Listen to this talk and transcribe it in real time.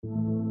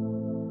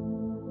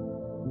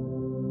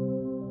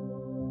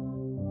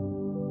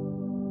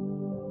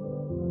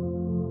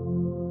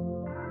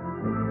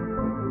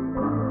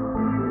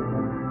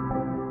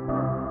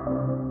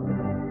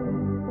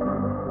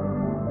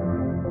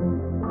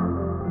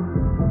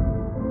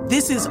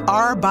This is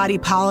Our Body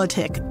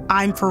Politic.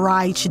 I'm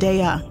Farai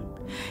Chideya.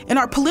 In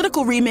our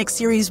Political Remix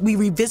series, we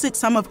revisit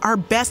some of our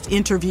best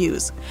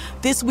interviews.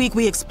 This week,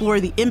 we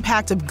explore the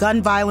impact of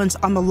gun violence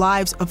on the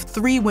lives of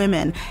 3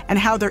 women and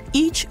how they're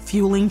each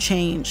fueling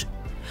change.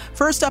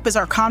 First up is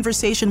our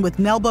conversation with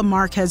Nelba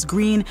Marquez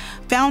Green,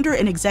 founder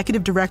and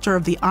executive director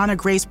of the Ana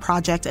Grace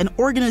Project, an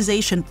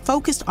organization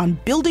focused on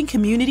building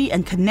community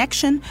and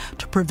connection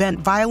to prevent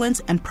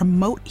violence and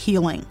promote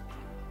healing.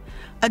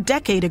 A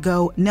decade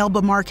ago,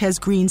 Nelba Marquez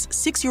Green's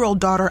 6-year-old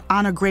daughter,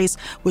 Ana Grace,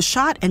 was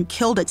shot and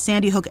killed at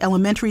Sandy Hook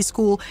Elementary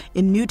School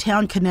in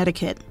Newtown,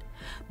 Connecticut.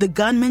 The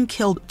gunman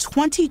killed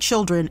 20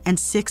 children and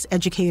 6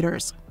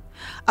 educators.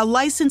 A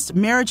licensed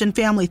marriage and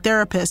family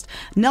therapist,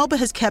 Nelba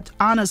has kept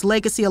Ana's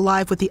legacy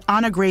alive with the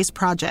Ana Grace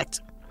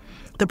Project.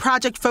 The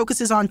project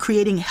focuses on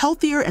creating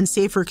healthier and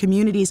safer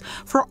communities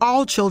for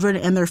all children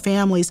and their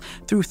families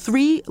through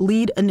 3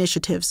 lead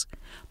initiatives: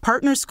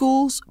 partner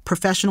schools,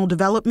 professional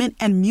development,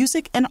 and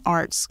music and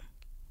arts.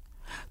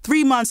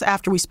 3 months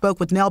after we spoke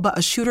with Nelba,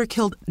 a shooter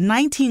killed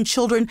 19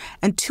 children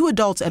and 2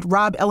 adults at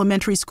Robb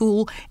Elementary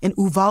School in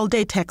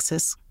Uvalde,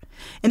 Texas.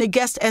 In a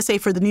guest essay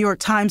for the New York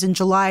Times in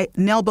July,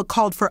 Nelba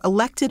called for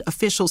elected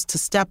officials to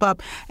step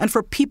up and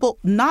for people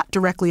not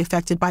directly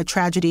affected by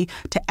tragedy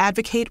to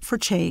advocate for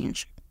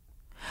change.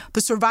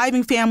 The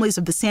surviving families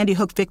of the Sandy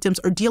Hook victims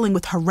are dealing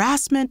with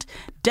harassment,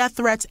 death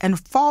threats, and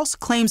false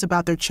claims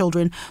about their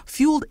children,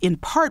 fueled in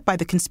part by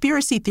the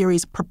conspiracy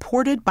theories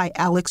purported by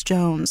Alex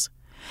Jones.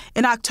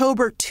 In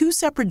October, 2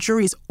 separate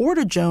juries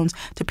ordered Jones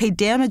to pay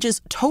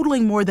damages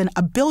totaling more than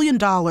 $1 billion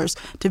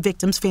to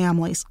victims'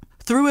 families.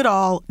 Through it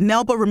all,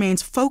 Nelba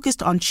remains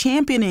focused on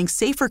championing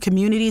safer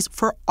communities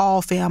for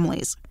all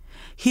families.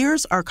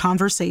 Here's our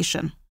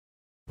conversation.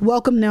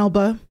 Welcome,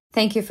 Nelba.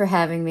 Thank you for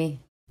having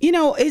me. You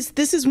know,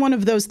 this is one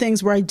of those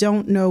things where I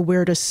don't know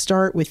where to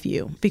start with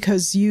you,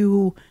 because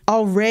you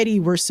already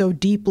were so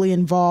deeply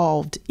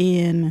involved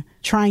in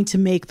trying to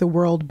make the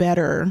world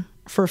better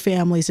for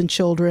families and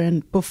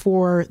children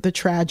before the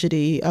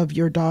tragedy of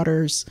your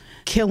daughter's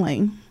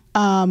killing.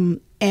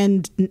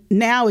 And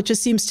now it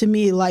just seems to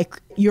me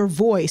like your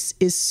voice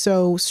is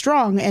so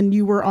strong. And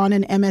you were on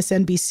an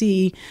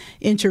MSNBC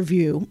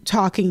interview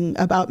talking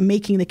about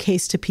making the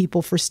case to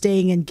people for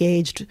staying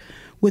engaged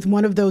with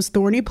one of those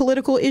thorny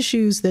political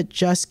issues that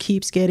just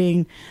keeps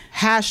getting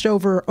hashed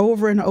over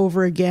and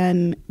over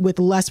again with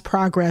less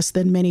progress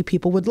than many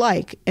people would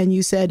like. And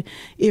you said,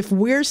 if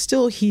we're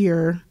still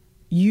here,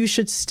 you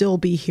should still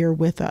be here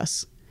with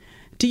us.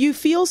 Do you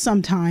feel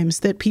sometimes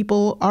that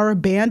people are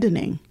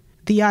abandoning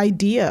the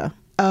idea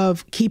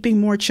of keeping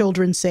more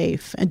children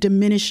safe and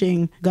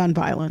diminishing gun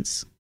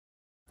violence?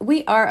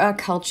 We are a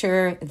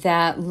culture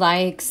that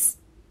likes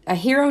a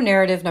hero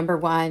narrative, number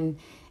one,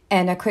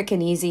 and a quick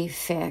and easy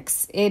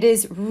fix. It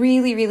is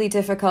really, really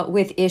difficult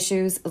with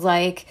issues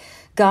like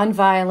gun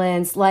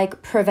violence,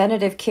 like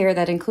preventative care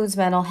that includes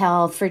mental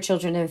health for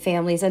children and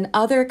families and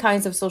other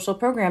kinds of social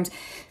programs,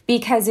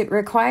 because it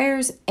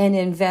requires an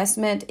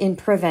investment in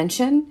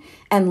prevention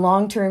and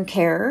long-term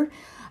care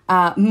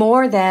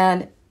more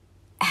than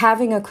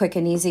having a quick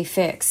and easy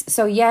fix.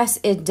 So yes,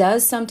 it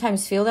does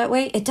sometimes feel that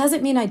way. It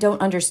doesn't mean I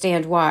don't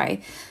understand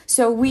why.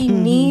 So we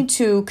need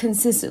to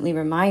consistently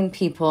remind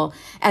people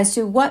as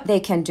to what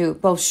they can do,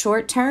 both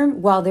short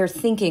term while they're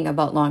thinking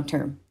about long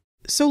term.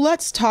 So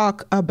let's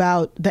talk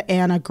about the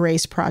Ana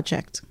Grace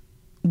Project.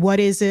 What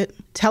is it?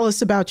 Tell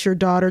us about your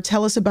daughter.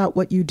 Tell us about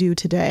what you do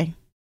today.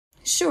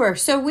 Sure.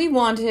 So we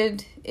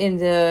wanted, in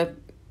the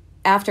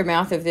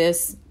aftermath of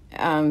this,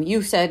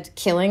 you said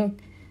killing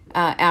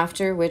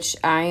after, which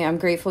I am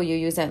grateful you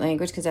use that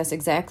language, because that's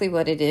exactly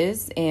what it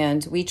is.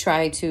 And we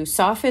try to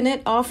soften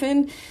it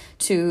often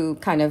to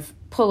kind of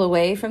pull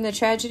away from the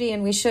tragedy,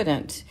 and we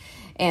shouldn't.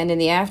 And in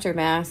the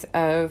aftermath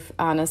of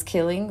Ana's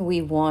killing,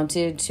 we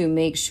wanted to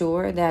make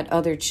sure that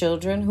other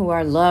children who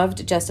are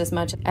loved just as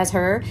much as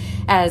her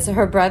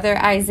brother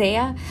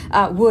Isaiah,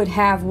 would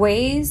have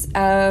ways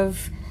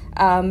of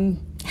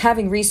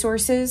having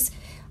resources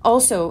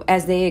also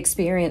as they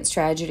experienced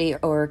tragedy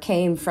or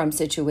came from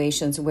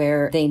situations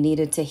where they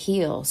needed to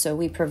heal. So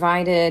we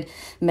provided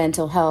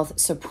mental health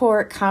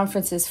support,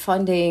 conferences,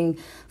 funding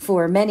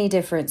for many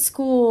different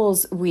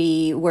schools.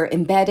 We were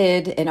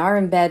embedded and are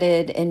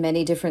embedded in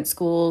many different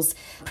schools,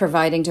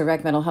 providing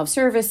direct mental health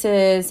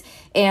services,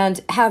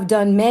 and have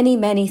done many,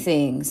 many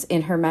things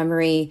in her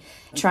memory,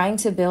 trying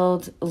to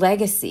build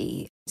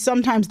legacy.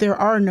 Sometimes there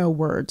are no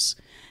words,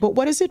 but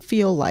what does it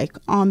feel like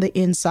on the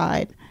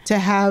inside to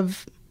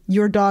have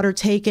your daughter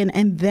taken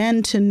and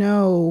then to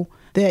know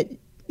that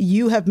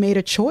you have made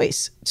a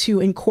choice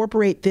to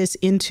incorporate this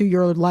into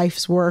your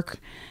life's work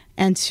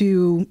and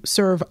to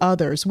serve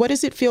others? What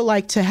does it feel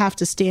like to have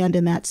to stand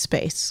in that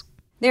space?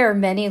 There are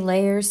many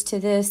layers to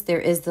this.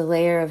 There is the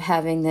layer of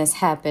having this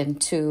happen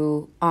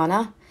to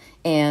Ana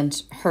and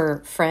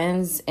her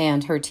friends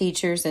and her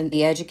teachers and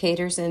the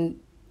educators in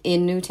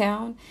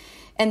Newtown.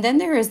 And then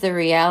there is the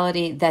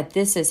reality that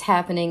this is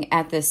happening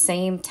at the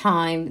same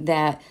time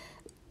that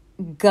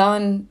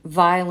gun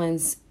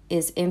violence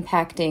is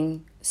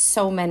impacting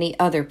so many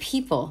other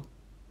people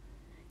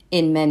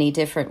in many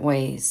different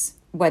ways,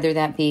 whether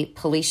that be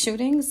police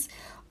shootings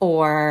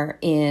or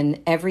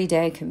in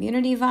everyday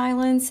community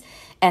violence,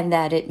 and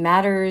that it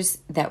matters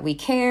that we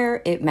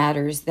care, it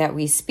matters that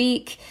we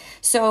speak.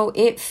 So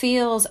it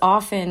feels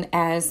often,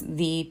 as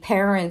the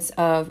parents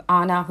of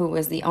Ana, who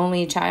was the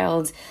only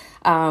child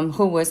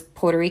who was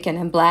Puerto Rican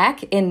and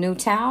Black in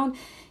Newtown,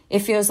 it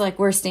feels like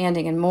we're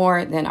standing in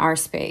more than our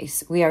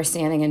space. We are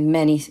standing in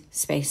many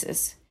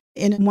spaces.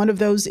 In one of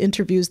those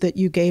interviews that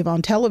you gave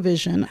on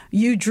television,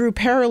 you drew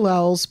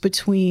parallels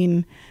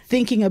between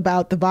thinking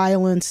about the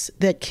violence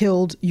that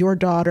killed your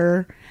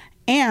daughter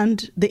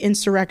and the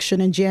insurrection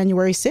in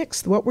January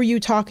 6th. What were you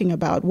talking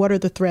about? What are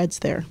the threads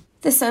there?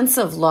 The sense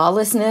of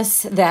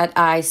lawlessness that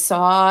I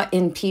saw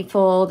in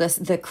people,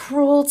 the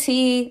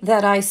cruelty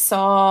that I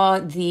saw,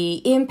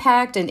 the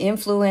impact and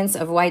influence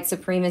of white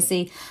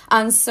supremacy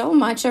on so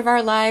much of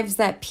our lives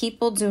that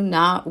people do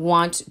not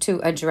want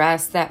to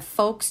address, that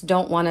folks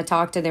don't want to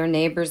talk to their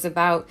neighbors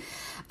about.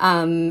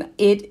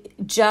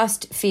 It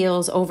just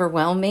feels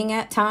overwhelming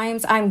at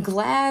times. I'm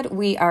glad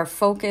we are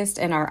focused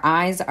and our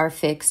eyes are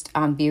fixed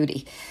on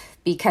beauty,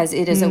 because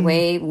it is a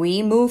way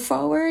we move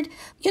forward.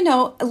 You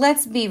know,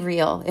 let's be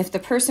real. If the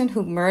person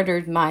who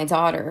murdered my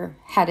daughter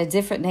had a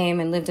different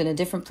name and lived in a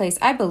different place,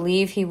 I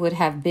believe he would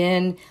have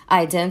been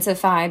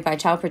identified by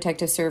Child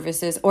Protective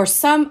Services or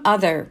some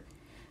other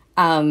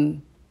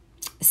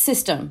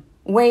system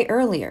way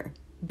earlier.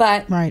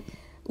 But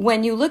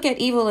when you look at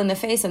evil in the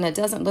face and it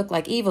doesn't look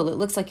like evil, it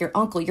looks like your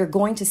uncle, you're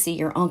going to see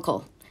your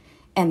uncle.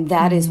 And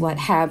that is what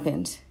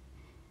happened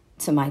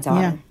to my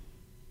daughter.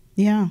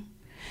 Yeah.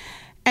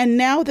 And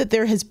now that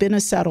there has been a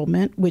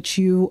settlement, which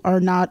you are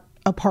not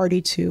a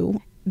party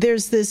to,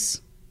 there's this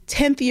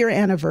 10th year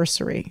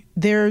anniversary.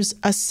 There's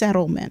a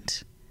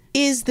settlement.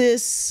 Is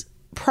this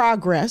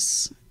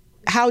progress?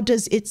 How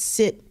does it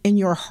sit in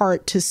your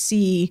heart to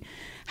see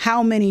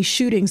how many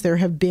shootings there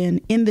have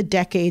been in the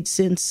decade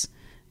since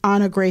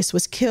Ana Grace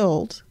was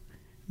killed,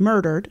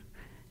 murdered,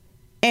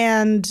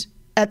 and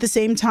at the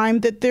same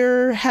time that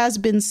there has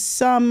been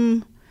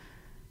some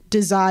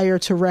desire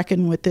to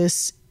reckon with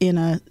this in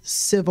a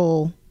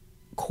civil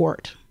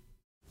court?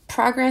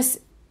 Progress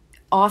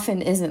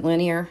often isn't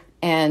linear,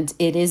 and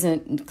it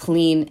isn't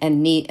clean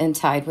and neat and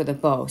tied with a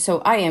bow. So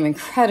I am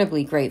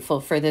incredibly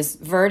grateful for this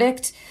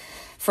verdict,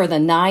 for the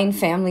 9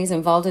 families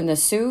involved in the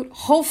suit.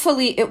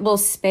 Hopefully it will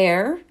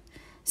spare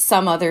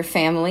some other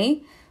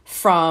family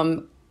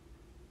from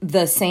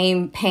the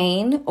same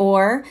pain,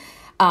 or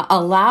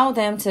allow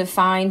them to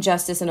find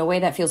justice in a way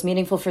that feels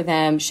meaningful for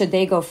them should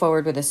they go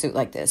forward with a suit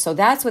like this. So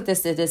that's what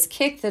this did, is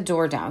kick the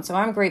door down. So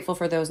I'm grateful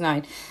for those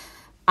 9.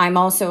 I'm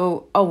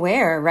also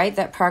aware, right,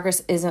 that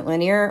progress isn't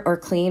linear or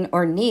clean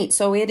or neat.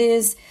 So it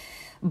is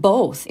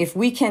both. If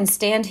we can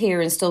stand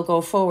here and still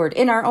go forward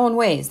in our own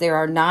ways, there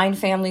are 9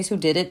 families who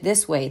did it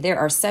this way. There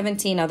are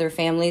 17 other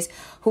families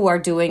who are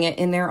doing it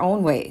in their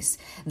own ways.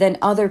 Then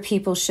other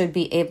people should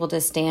be able to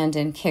stand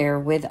and care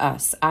with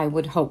us, I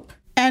would hope.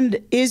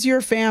 And is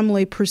your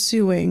family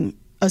pursuing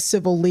a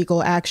civil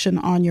legal action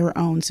on your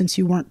own since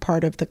you weren't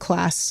part of the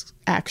class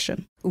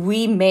action?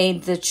 We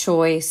made the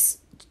choice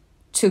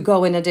to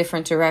go in a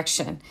different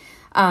direction.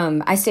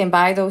 I stand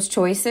by those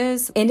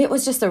choices, and it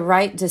was just the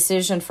right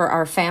decision for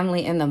our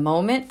family in the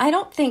moment. I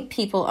don't think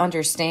people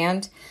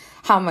understand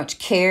how much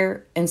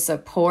care and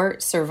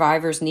support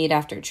survivors need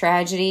after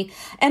tragedy.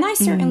 And I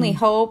certainly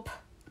hope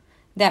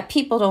that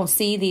people don't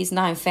see these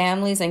 9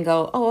 families and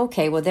go, oh,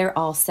 okay, well, they're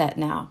all set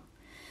now.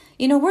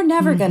 You know, we're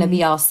never going to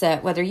be all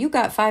set, whether you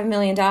got $5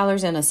 million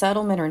in a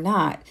settlement or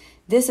not.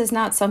 This is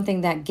not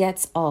something that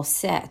gets all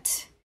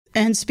set.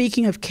 And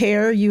speaking of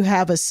care, you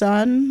have a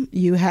son,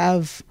 you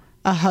have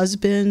a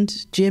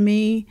husband,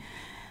 Jimmy,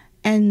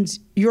 and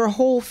your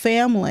whole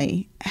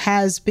family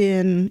has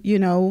been, you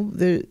know,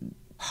 the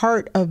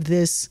part of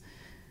this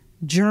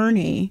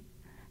journey.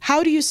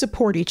 How do you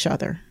support each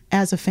other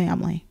as a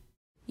family?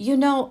 You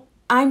know,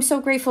 I'm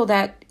so grateful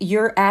that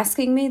you're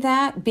asking me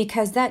that,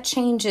 because that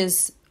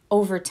changes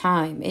over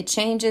time. It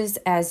changes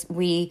as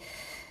we,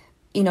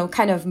 you know,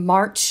 kind of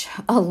march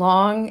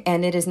along,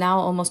 and it is now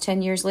almost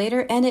 10 years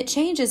later, and it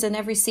changes in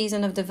every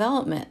season of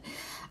development.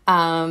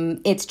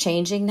 It's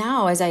changing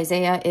now as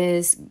Isaiah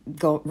is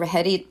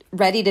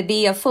ready to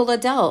be a full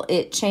adult.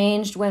 It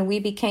changed when we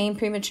became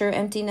premature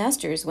empty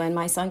nesters, when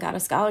my son got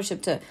a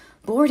scholarship to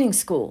boarding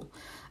school.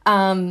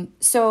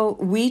 So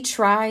we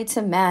try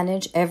to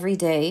manage every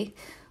day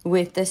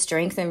with the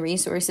strength and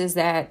resources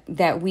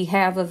that we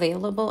have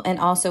available, and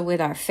also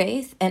with our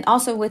faith, and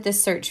also with the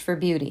search for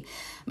beauty.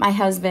 My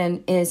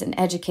husband is an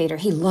educator.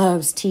 He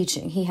loves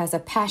teaching. He has a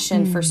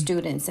passion for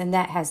students, and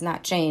that has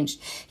not changed.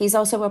 He's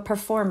also a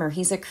performer.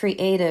 He's a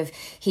creative.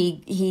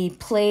 He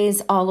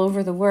plays all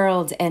over the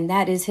world, and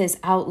that is his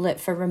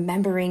outlet for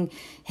remembering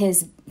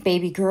his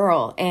baby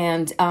girl.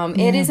 And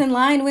it is in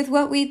line with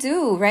what we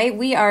do, right?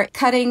 We are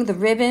cutting the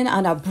ribbon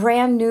on a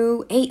brand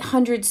new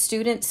 800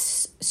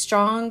 students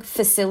strong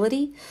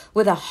facility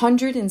with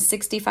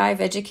 165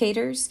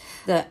 educators,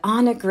 the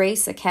Ana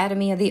Grace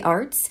Academy of the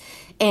Arts.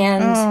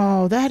 And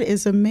oh, that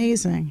is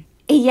amazing.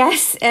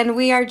 Yes, and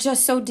we are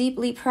just so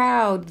deeply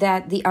proud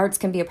that the arts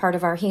can be a part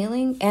of our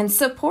healing and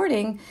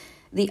supporting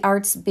the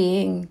arts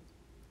being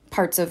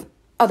parts of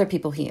other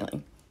people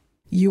healing.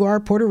 You are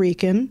Puerto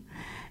Rican.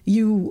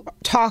 You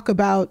talk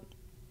about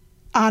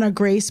Ana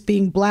Grace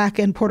being Black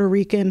and Puerto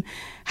Rican.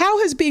 How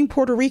has being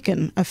Puerto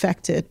Rican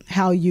affected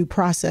how you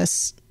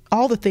process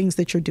all the things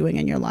that you're doing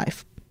in your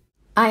life?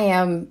 I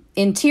am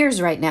in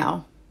tears right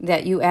now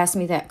that you asked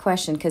me that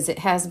question, because it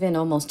has been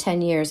almost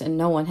 10 years and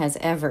no one has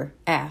ever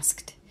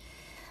asked.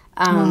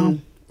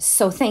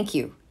 So thank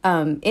you.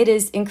 It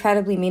is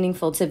incredibly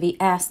meaningful to be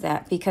asked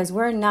that, because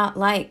we're not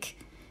like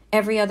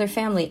every other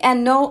family,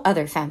 and no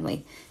other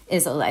family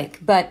is alike.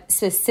 But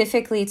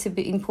specifically to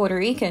being Puerto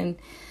Rican,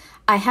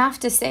 I have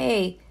to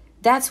say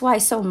that's why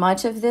so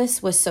much of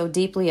this was so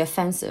deeply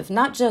offensive.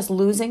 Not just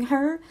losing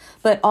her,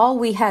 but all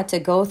we had to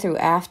go through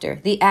after.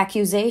 The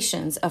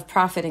accusations of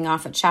profiting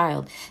off a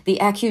child,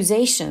 the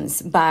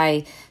accusations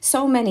by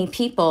so many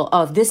people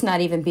of this not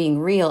even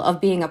being real,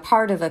 of being a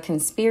part of a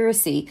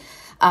conspiracy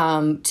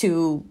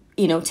to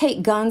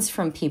take guns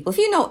from people. If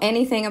you know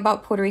anything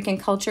about Puerto Rican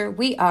culture,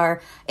 we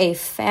are a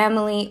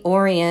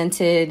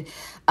family-oriented,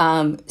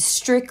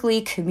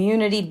 strictly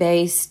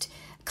community-based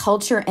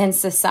culture and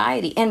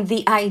society. And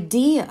the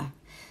idea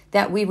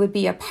that we would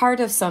be a part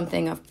of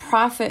something, of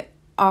profit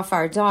off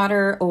our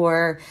daughter,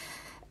 or,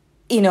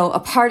 a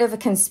part of a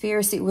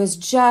conspiracy, was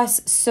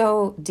just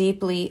so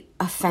deeply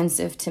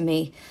offensive to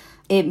me.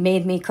 It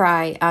made me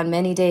cry on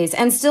many days,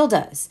 and still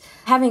does.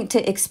 Having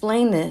to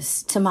explain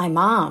this to my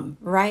mom,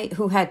 right,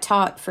 who had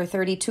taught for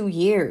 32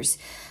 years,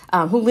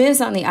 who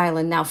lives on the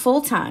island now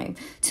full-time,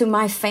 to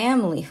my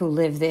family who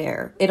live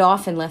there, it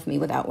often left me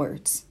without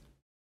words.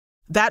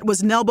 That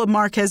was Nelba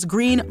Marquez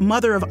Green,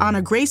 mother of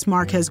Ana Grace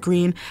Marquez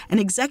Green, and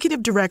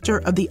executive director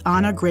of the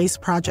Ana Grace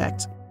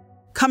Project.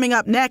 Coming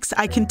up next,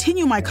 I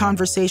continue my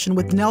conversation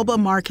with Nelba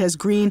Marquez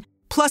Green.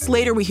 Plus,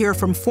 later we hear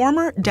from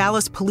former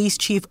Dallas Police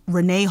Chief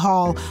Renee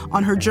Hall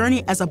on her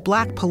journey as a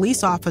Black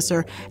police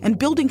officer and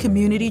building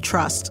community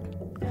trust.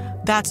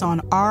 That's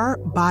on Our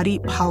Body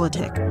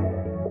Politic.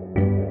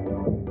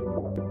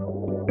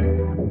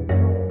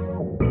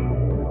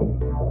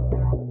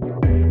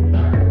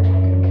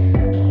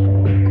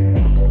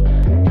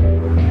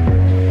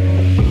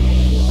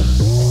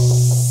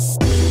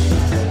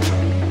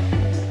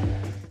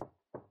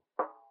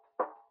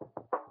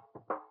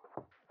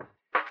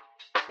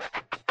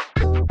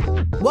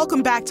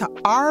 Welcome back to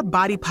Our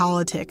Body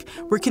Politic.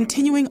 We're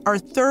continuing our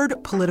third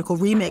political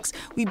remix.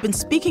 We've been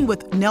speaking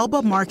with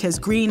Nelba Marquez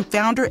Green,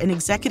 founder and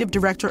executive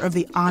director of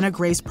the Ana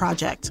Grace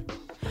Project.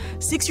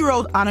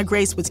 6-year-old Ana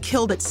Grace was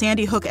killed at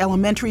Sandy Hook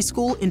Elementary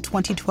School in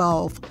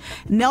 2012.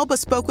 Nelba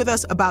spoke with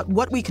us about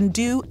what we can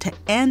do to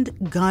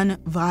end gun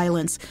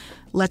violence.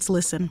 Let's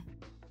listen.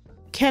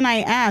 Can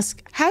I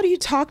ask, how do you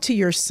talk to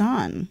your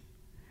son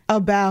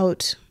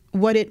about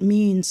what it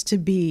means to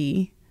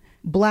be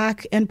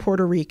Black and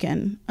Puerto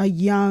Rican, a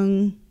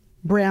young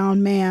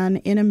brown man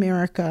in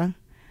America,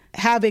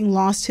 having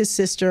lost his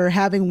sister,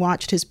 having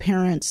watched his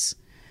parents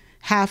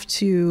have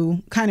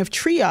to kind of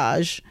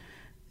triage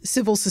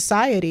civil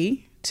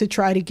society to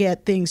try to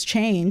get things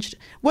changed?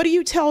 What do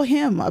you tell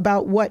him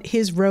about what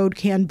his road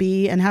can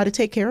be and how to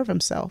take care of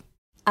himself?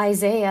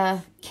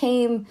 Isaiah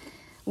came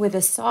with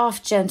a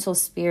soft, gentle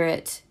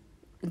spirit,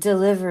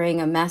 delivering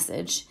a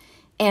message.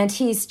 And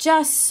he's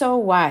just so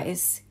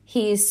wise.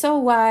 He's so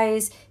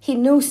wise. He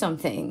knew some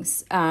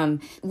things.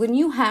 When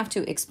you have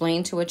to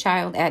explain to a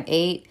child at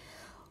 8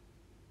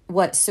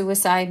 what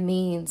suicide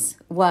means,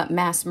 what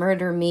mass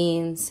murder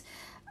means,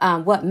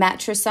 what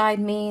matricide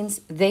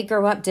means, they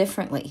grow up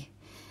differently.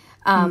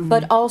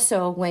 But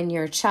also when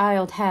your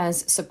child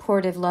has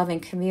supportive, loving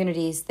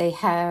communities, they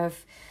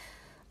have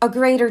a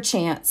greater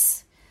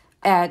chance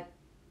at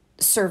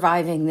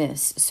surviving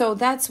this. So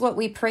that's what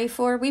we pray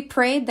for. We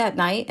prayed that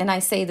night, and I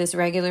say this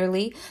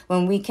regularly,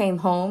 when we came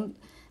home,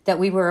 that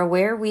we were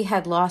aware we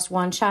had lost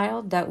one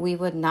child, that we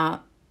would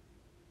not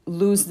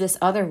lose this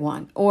other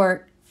one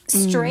or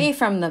stray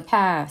from the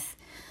path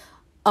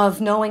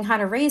of knowing how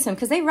to raise him.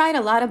 Because they write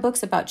a lot of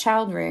books about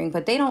child rearing,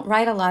 but they don't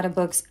write a lot of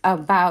books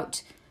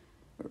about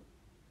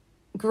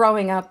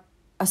growing up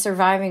a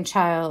surviving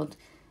child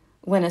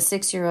when a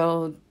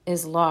 6-year-old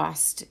is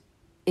lost,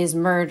 is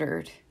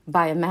murdered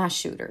by a mass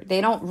shooter.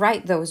 They don't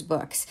write those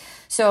books.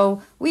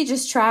 So we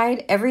just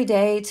tried every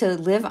day to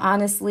live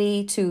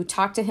honestly, to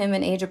talk to him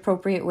in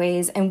age-appropriate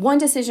ways. And one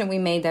decision we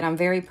made that I'm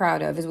very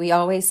proud of is we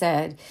always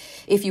said,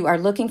 if you are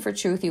looking for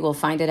truth, you will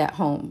find it at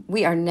home.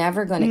 We are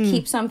never going to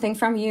keep something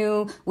from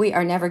you. We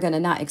are never going to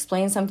not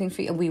explain something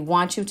for you. We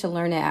want you to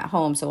learn it at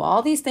home. So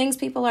all these things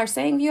people are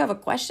saying, if you have a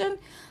question,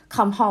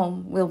 come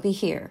home. We'll be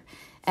here.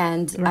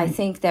 And I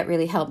think that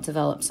really helped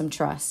develop some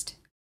trust.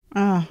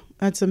 Oh,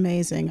 that's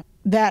amazing.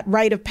 That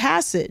rite of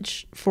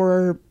passage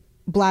for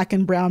Black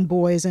and brown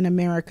boys in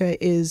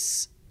America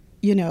is,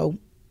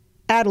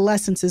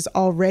 adolescence is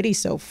already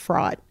so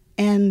fraught.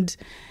 And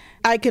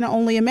I can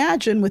only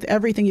imagine with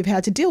everything you've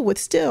had to deal with,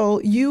 still,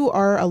 you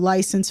are a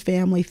licensed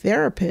family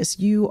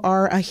therapist. You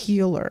are a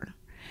healer.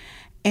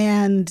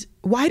 And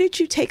why did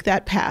you take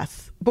that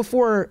path?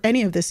 before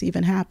any of this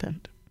even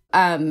happened?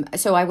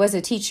 So I was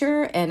a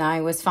teacher, and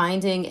I was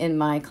finding in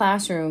my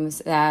classrooms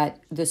that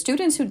the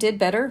students who did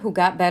better, who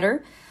got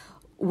better,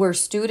 were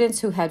students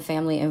who had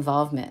family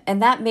involvement.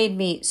 And that made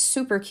me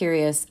super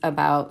curious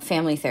about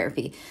family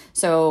therapy.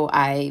 So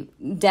I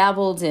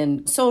dabbled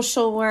in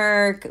social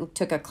work,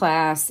 took a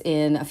class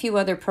in a few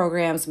other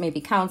programs,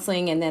 maybe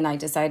counseling, and then I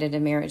decided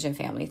in marriage and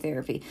family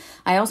therapy.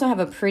 I also have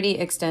a pretty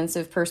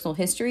extensive personal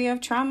history of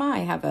trauma. I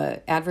have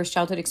an adverse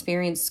childhood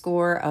experience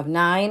score of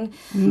 9.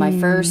 My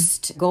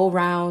first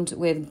go-round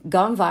with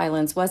gun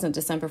violence wasn't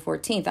December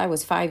 14th. I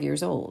was 5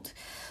 years old.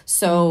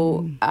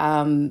 So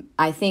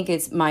I think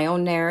it's my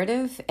own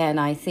narrative, and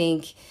I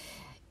think,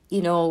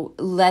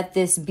 let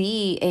this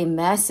be a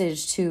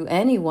message to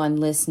anyone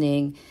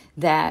listening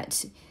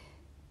that,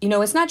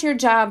 it's not your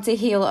job to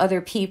heal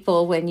other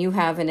people when you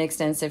have an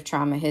extensive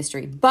trauma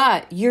history,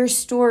 but your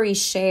story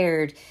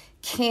shared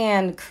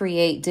can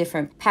create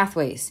different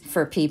pathways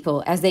for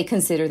people as they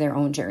consider their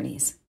own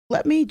journeys.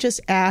 Let me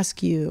just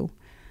ask you,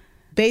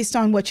 based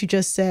on what you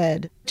just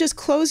said, just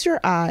close your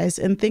eyes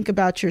and think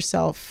about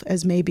yourself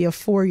as maybe a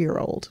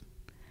 4-year-old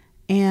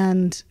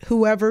and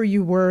whoever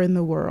you were in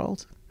the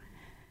world.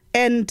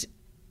 And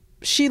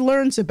she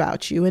learns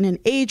about you in an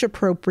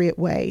age-appropriate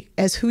way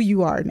as who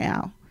you are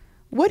now.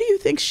 What do you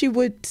think she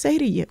would say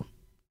to you?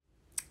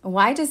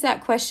 Why does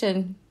that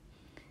question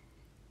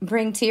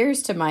bring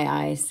tears to my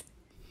eyes?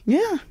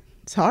 Yeah,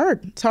 it's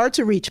hard. It's hard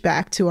to reach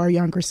back to our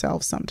younger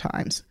selves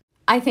sometimes.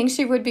 I think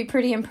she would be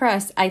pretty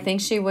impressed. I think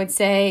she would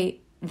say,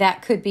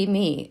 that could be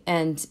me.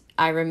 And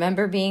I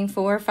remember being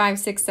 4, 5,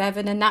 6,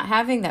 7 and not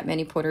having that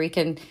many Puerto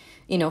Rican,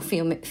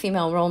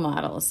 female role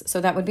models. So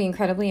that would be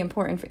incredibly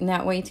important in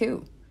that way,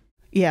 too.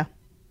 Yeah.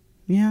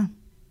 Yeah.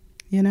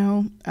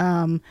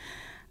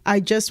 I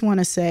just want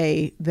to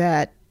say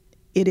that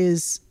it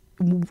is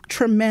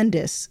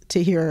tremendous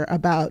to hear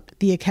about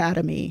the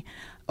Academy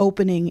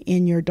opening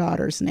in your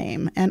daughter's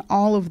name and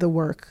all of the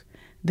work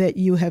that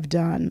you have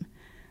done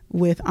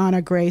with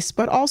Ana Grace,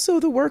 but also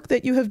the work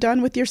that you have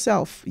done with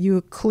yourself.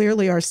 You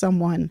clearly are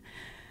someone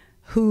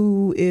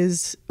who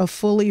is a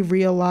fully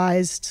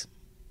realized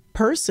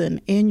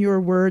person in your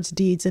words,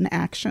 deeds, and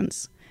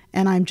actions.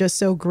 And I'm just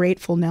so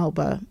grateful,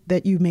 Nelba,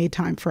 that you made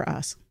time for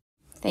us.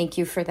 Thank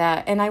you for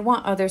that. And I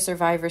want other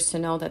survivors to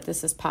know that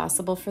this is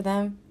possible for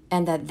them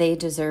and that they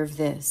deserve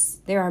this.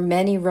 There are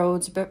many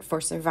roads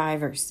for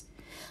survivors,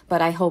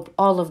 but I hope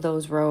all of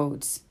those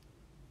roads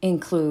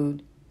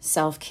include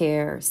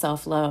self-care,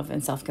 self-love,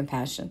 and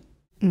self-compassion.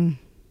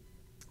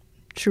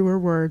 Truer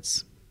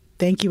words.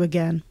 Thank you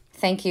again.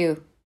 Thank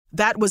you.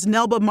 That was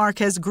Nelba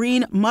Marquez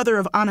Green, mother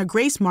of Ana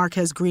Grace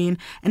Marquez Green,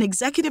 and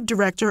executive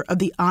director of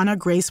the Ana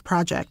Grace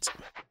Project.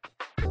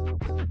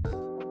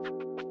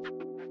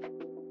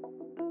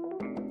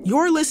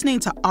 You're listening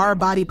to Our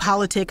Body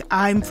Politic.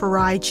 I'm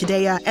Farai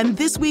Chideya, and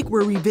this week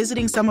we're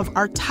revisiting some of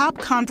our top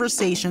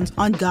conversations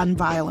on gun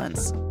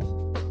violence.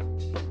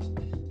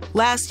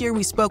 Last year,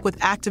 we spoke with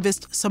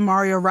activist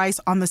Samaria Rice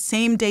on the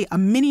same day a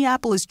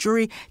Minneapolis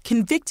jury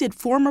convicted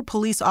former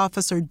police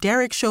officer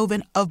Derek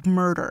Chauvin of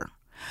murder.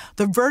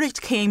 The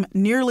verdict came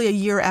nearly a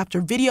year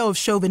after video of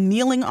Chauvin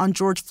kneeling on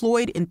George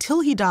Floyd until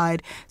he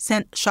died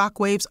sent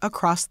shockwaves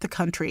across the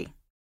country.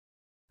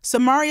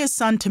 Samaria's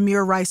son,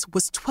 Tamir Rice,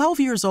 was 12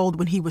 years old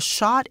when he was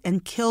shot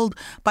and killed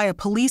by a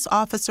police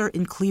officer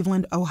in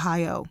Cleveland,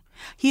 Ohio.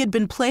 He had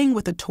been playing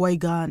with a toy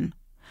gun.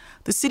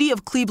 The city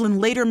of Cleveland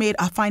later made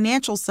a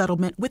financial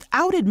settlement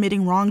without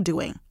admitting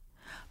wrongdoing.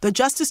 The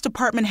Justice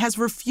Department has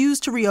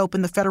refused to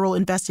reopen the federal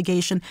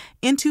investigation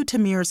into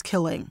Tamir's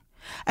killing.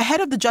 Ahead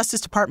of the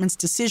Justice Department's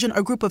decision,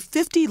 a group of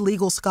 50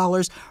 legal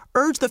scholars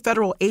urged the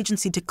federal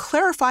agency to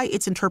clarify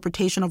its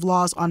interpretation of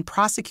laws on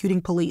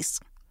prosecuting police.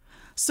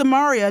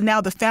 Samaria,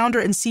 now the founder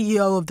and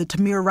CEO of the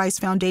Tamir Rice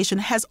Foundation,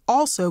 has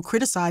also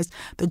criticized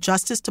the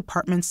Justice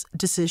Department's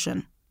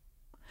decision.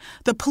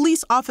 The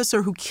police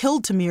officer who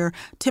killed Tamir,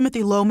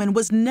 Timothy Lohman,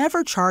 was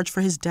never charged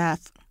for his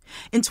death.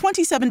 In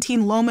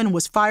 2017, Lohman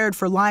was fired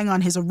for lying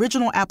on his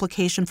original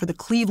application for the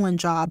Cleveland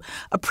job.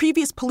 A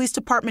previous police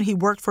department he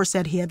worked for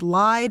said he had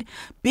lied,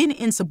 been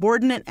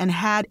insubordinate, and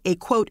had a,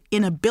 quote,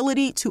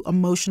 inability to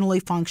emotionally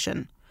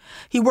function.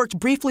 He worked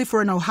briefly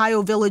for an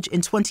Ohio village in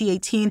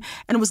 2018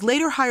 and was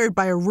later hired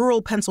by a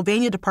rural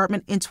Pennsylvania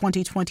department in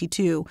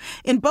 2022.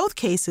 In both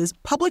cases,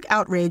 public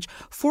outrage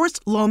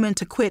forced Lohman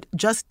to quit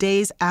just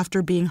days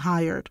after being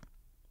hired.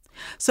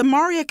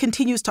 Samaria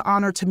continues to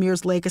honor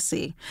Tamir's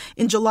legacy.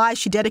 In July,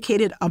 she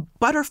dedicated a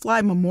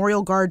butterfly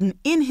memorial garden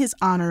in his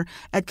honor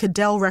at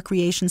Cadell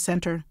Recreation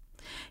Center.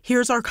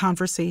 Here's our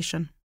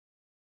conversation.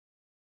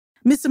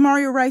 Ms.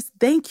 Samaria Rice,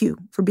 thank you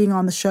for being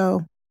on the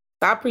show.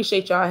 I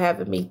appreciate y'all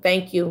having me.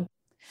 Thank you.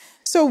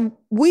 So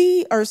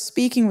we are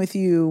speaking with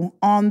you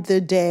on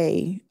the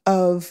day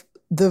of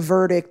the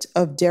verdict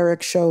of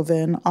Derek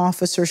Chauvin,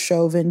 Officer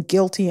Chauvin,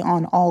 guilty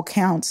on all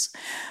counts.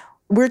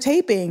 We're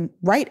taping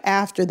right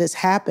after this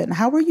happened.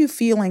 How are you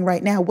feeling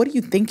right now? What are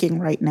you thinking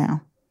right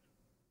now?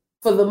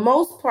 For the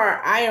most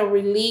part, I am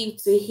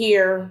relieved to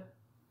hear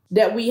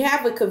that we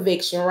have a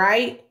conviction,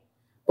 right?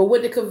 But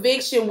with the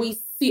conviction, we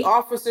see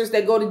officers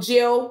that go to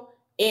jail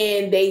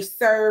and they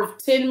serve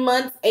 10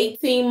 months,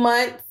 18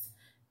 months,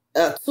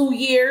 2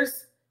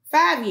 years,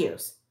 5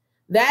 years.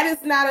 That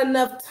is not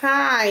enough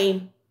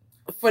time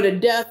for the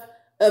death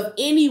of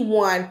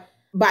anyone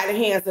by the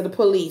hands of the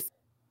police.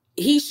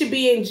 He should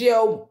be in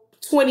jail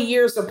 20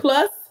 years or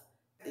plus,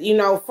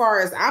 as far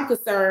as I'm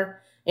concerned.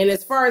 And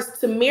as far as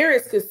Tamir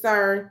is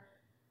concerned,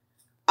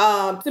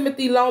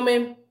 Timothy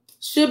Loehmann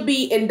should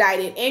be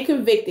indicted and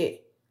convicted,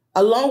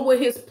 along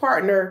with his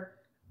partner,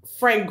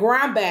 Frank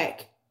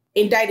Gromback,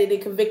 indicted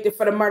and convicted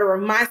for the murder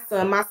of my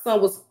son. My son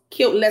was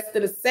killed less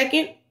than a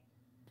second,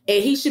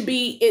 and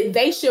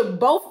they should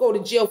both go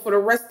to jail for the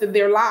rest of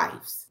their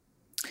lives.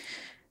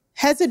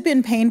 Has it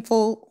been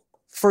painful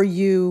for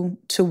you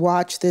to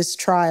watch this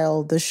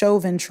trial, the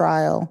Chauvin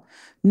trial,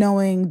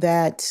 knowing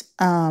that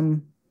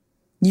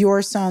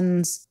your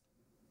son's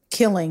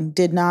killing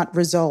did not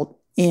result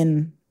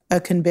in a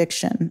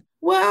conviction?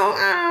 Well,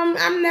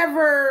 I'm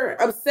never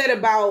upset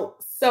about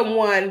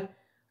someone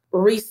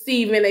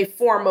receiving a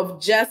form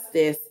of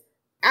justice.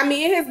 I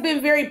mean, it has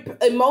been very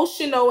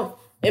emotional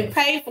and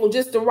painful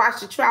just to watch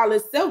the trial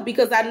itself,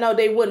 because I know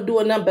they wouldn't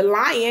do nothing but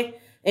lying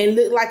and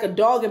look like a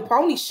dog and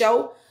pony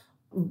show.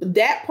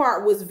 That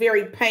part was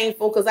very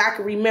painful because I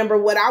can remember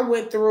what I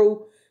went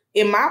through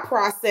in my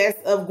process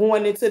of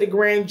going into the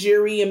grand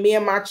jury, and me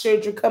and my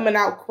children coming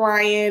out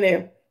crying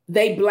and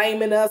they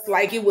blaming us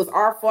like it was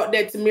our fault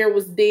that Tamir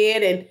was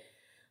dead.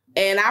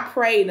 And I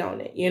prayed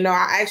on it.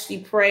 I actually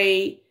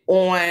prayed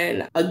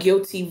on a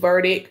guilty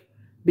verdict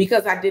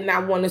because I did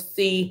not want to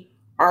see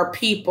our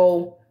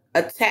people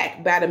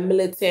attacked by the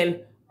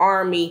militant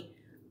army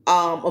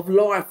of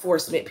law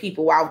enforcement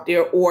people out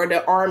there, or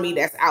the army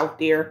that's out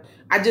there.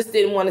 I just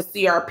didn't want to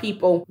see our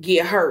people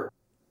get hurt.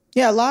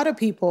 Yeah, a lot of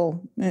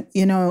people,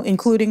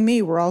 including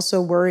me, were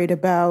also worried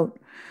about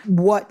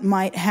what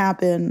might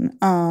happen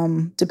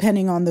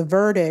depending on the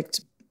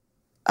verdict.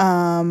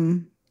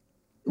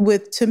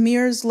 With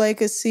Tamir's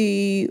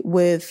legacy,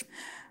 with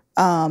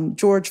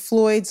George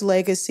Floyd's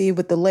legacy,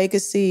 with the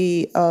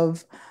legacy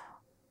of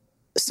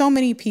so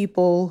many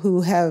people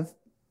who have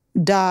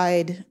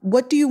died,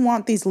 what do you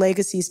want these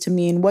legacies to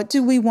mean? What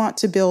do we want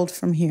to build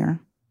from here?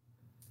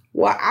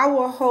 Well, I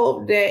will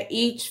hope that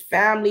each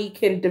family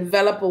can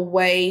develop a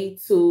way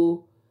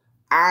to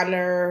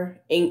honor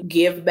and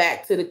give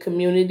back to the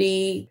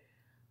community.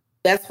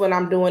 That's what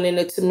I'm doing in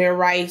the Tamir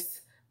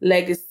Rice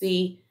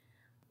legacy,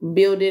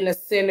 building a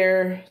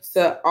center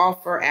to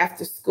offer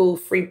after-school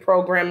free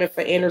programming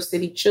for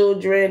inner-city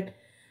children,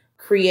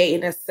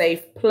 creating a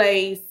safe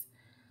place,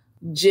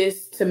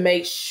 just to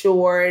make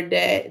sure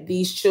that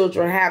these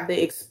children have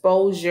the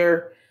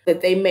exposure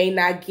that they may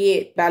not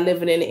get by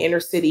living in the inner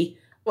city.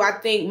 I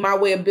think my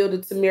way of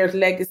building Tamir's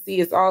legacy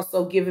is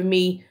also giving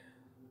me,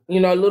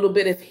 a little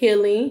bit of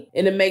healing,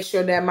 and to make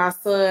sure that my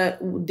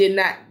son did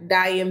not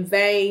die in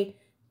vain,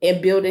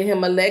 and building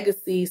him a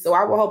legacy. So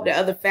I will hope that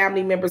other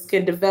family members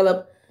can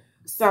develop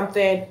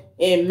something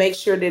and make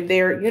sure that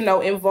they're,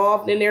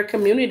 involved in their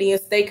community and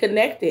stay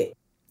connected.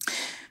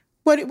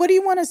 What do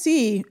you want to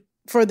see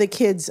for the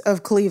kids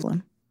of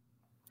Cleveland?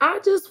 I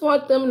just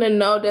want them to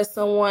know that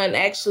someone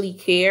actually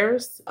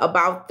cares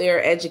about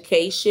their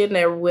education,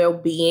 their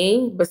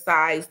well-being,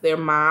 besides their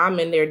mom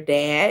and their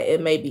dad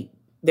and maybe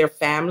their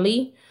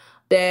family.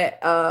 That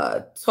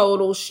a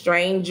total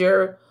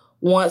stranger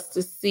wants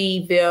to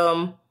see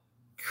them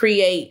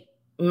create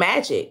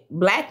magic,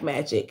 Black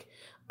magic.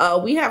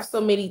 We have so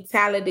many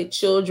talented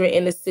children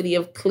in the city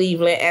of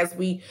Cleveland, as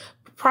we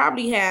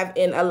probably have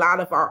in a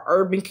lot of our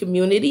urban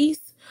communities.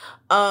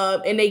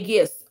 And they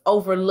get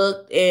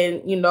overlooked,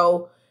 and,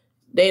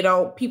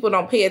 people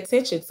don't pay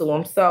attention to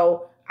them.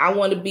 So I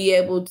want to be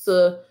able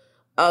to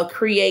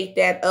create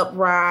that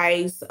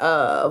uprise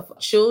of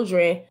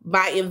children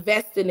by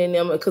investing in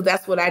them, because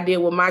that's what I did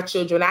with my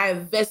children. I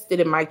invested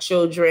in my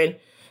children,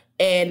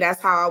 and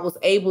that's how I was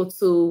able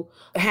to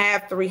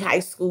have 3 high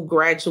school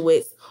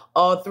graduates.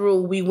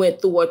 We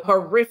went through a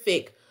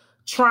horrific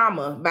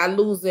trauma by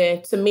losing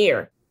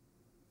Tamir.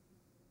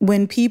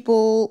 When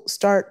people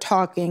start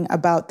talking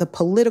about the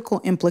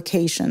political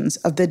implications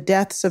of the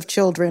deaths of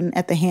children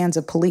at the hands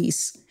of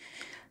police,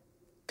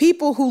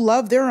 people who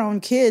love their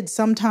own kids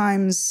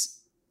sometimes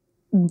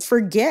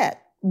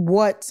forget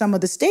what some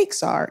of the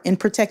stakes are in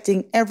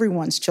protecting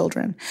everyone's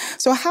children.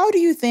 So how do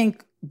you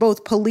think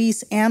both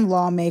police and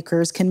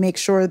lawmakers can make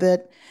sure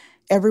that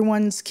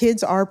everyone's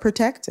kids are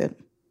protected?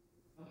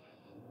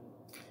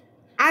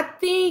 I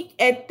think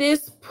at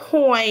this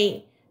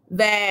point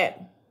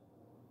that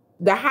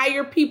the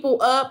higher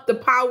people up, the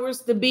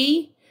powers to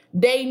be,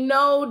 they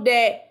know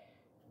that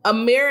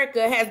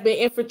America has been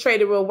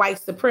infiltrated with white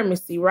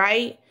supremacy,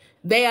 right?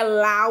 They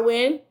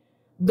allowing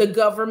the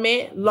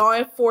government, law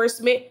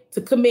enforcement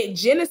to commit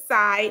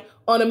genocide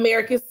on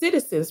American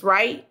citizens,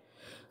 right?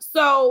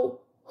 So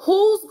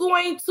who's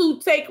going to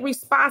take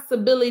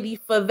responsibility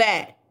for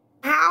that?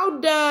 How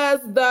does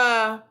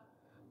the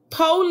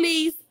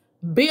Police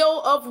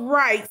Bill of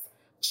Rights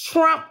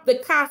trump the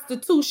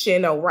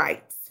constitutional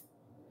rights?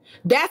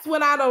 That's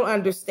what I don't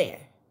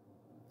understand.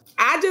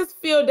 I just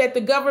feel that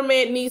the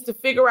government needs to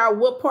figure out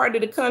what part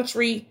of the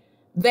country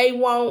they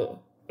want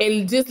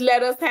and just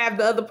let us have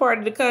the other part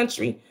of the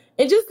country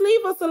and just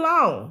leave us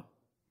alone.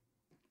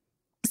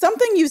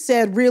 Something you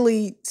said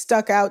really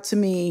stuck out to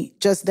me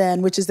just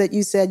then, which is that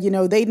you said,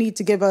 they need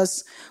to give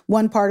us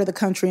one part of the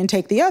country and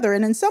take the other.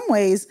 And in some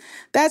ways,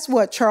 that's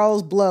what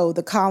Charles Blow,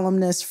 the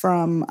columnist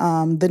from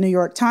the New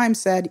York Times,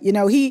 said.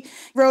 He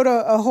wrote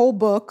a whole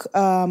book,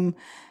 The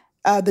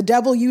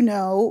Devil You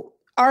Know,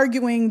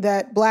 arguing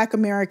that Black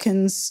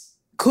Americans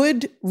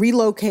could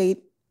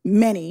relocate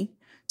many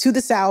to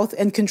the South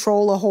and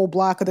control a whole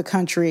block of the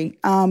country.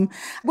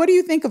 What do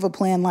you think of a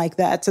plan like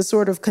that to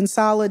sort of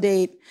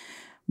consolidate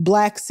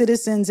Black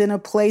citizens in a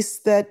place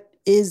that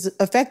is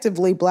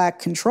effectively Black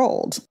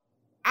controlled?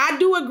 I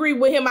do agree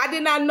with him. I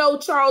did not know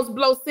Charles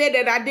Blow said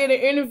that. I did an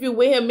interview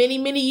with him many,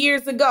 many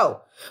years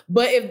ago.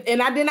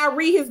 And I did not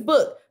read his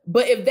book.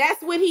 But if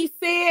that's what he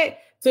said,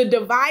 to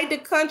divide the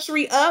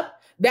country up,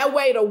 that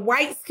way the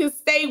whites can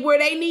stay where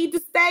they need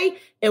to stay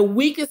and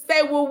we can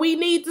stay where we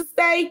need to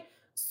stay,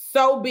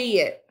 so be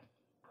it.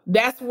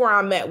 That's where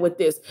I'm at with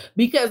this.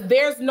 Because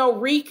there's no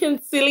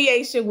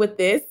reconciliation with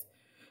this.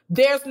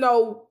 There's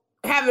no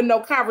having no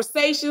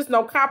conversations,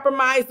 no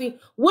compromising.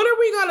 What are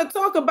we going to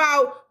talk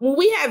about when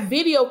we have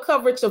video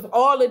coverage of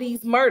all of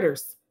these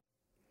murders?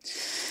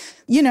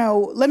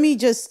 Let me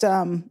just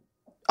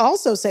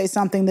also say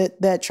something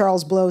that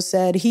Charles Blow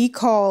said. He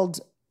called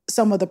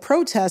some of the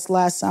protests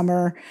last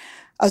summer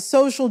a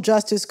social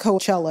justice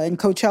Coachella, and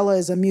Coachella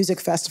is a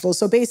music festival.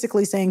 So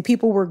basically saying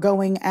people were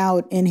going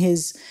out in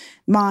his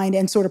mind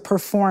and sort of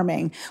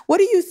performing. What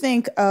do you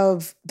think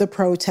of the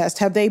protest?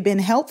 Have they been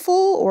helpful,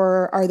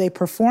 or are they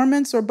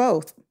performance, or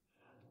both?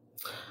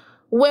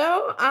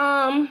 Well,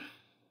 I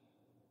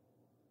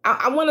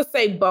want to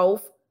say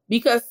both,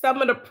 because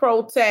some of the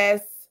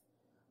protests,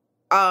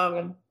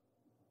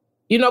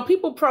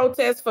 people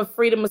protest for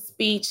freedom of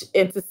speech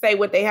and to say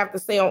what they have to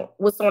say on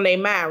what's on their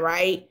mind,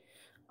 right?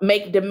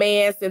 Make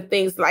demands and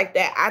things like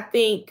that. I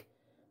think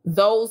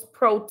those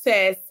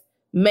protests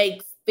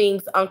makes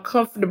things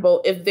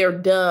uncomfortable if they're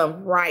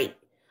done right.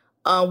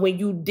 When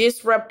you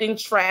disrupting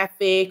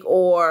traffic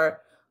or,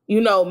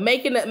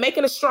 making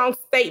a strong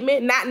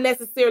statement, not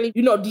necessarily,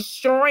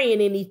 destroying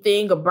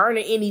anything or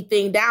burning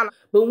anything down.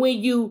 But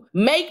when you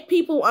make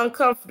people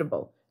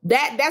uncomfortable,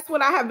 that's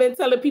what I have been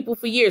telling people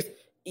for years.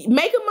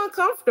 Make them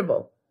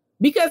uncomfortable.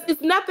 Because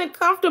it's nothing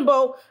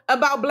comfortable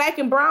about Black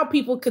and brown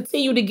people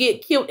continue to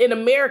get killed in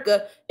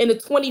America in the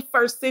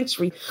 21st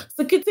century.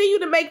 So continue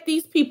to make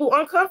these people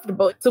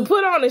uncomfortable. To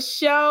put on a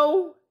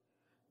show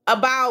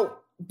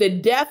about the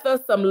death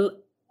of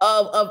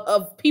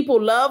of people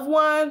loved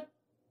one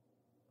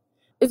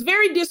is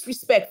very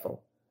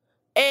disrespectful.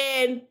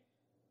 And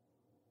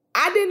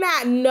I did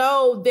not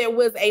know there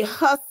was a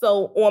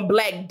hustle on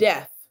Black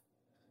death.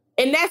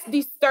 And that's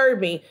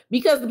disturbing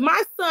because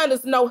my son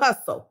is no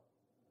hustle.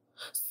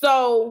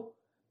 So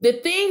the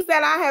things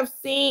that I have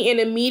seen in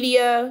the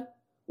media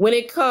when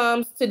it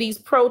comes to these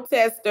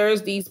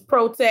protesters, these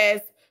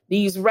protests,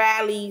 these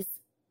rallies,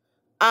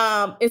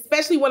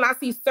 especially when I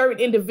see certain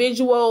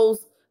individuals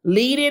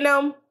leading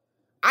them,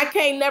 I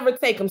can't never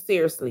take them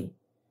seriously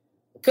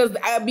because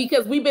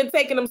we've been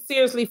taking them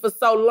seriously for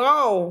so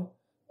long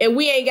and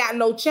we ain't got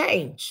no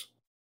change.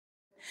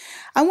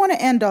 I want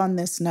to end on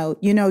this note.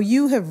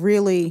 You have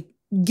really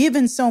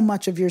given so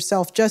much of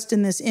yourself just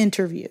in this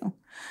interview.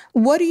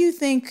 What do you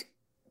think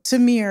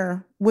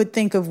Tamir would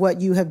think of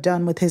what you have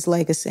done with his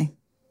legacy?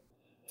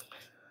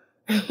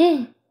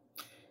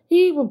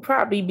 He would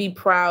probably be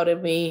proud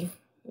of me,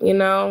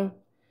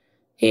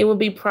 He would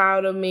be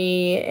proud of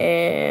me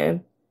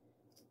and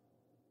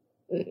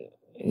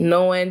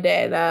knowing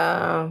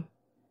that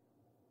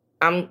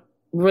I'm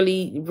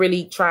really,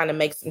 really trying to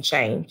make some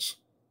change.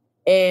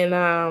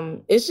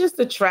 And it's just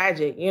a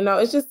tragic,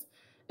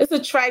 it's a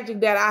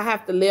tragic that I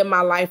have to live my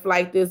life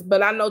like this.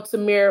 But I know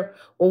Tamir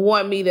will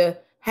want me to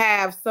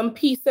have some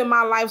peace in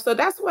my life. So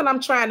that's what I'm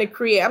trying to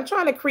create. I'm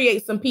trying to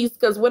create some peace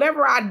because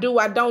whatever I do,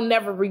 I don't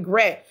never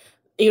regret.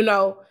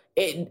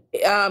 Losing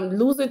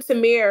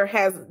Tamir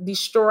has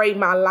destroyed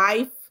my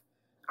life.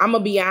 I'm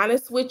going to be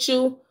honest with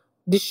you,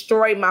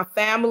 destroyed my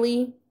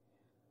family.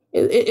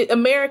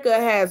 America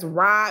has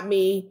robbed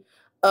me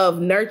of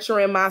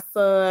nurturing my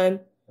son,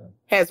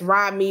 has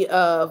robbed me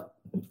of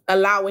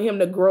allowing him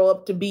to grow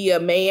up to be a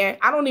man.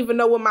 I don't even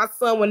know what my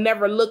son would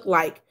never look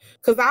like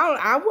because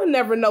I would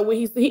never know what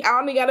I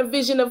only got a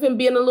vision of him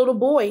being a little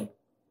boy.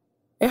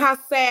 And how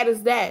sad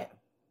is that?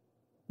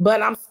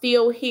 But I'm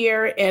still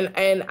here and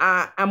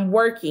I'm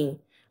working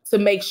to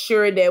make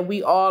sure that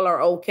we all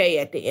are okay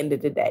at the end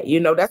of the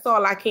day. That's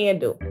all I can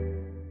do.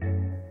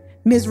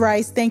 Ms.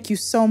 Rice, thank you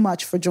so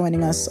much for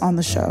joining us on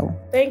the show.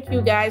 Thank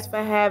you guys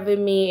for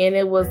having me, and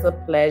it was a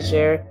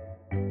pleasure.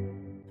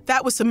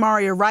 That was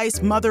Samaria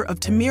Rice, mother of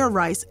Tamir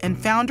Rice and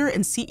founder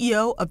and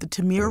CEO of the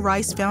Tamir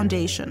Rice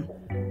Foundation.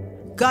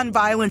 Gun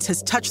violence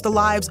has touched the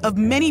lives of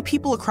many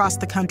people across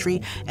the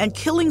country, and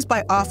killings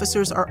by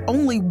officers are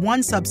only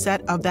one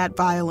subset of that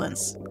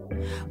violence.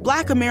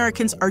 Black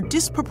Americans are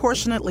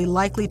disproportionately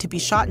likely to be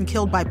shot and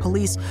killed by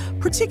police,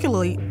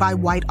 particularly by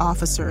white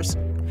officers.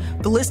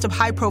 The list of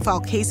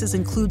high-profile cases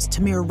includes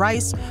Tamir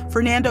Rice,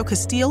 Fernando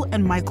Castile,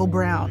 and Michael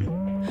Brown.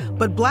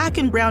 But Black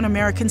and brown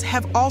Americans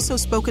have also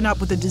spoken up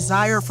with a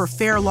desire for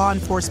fair law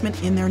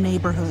enforcement in their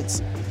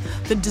neighborhoods.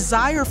 The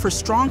desire for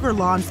stronger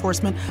law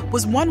enforcement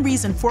was one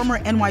reason former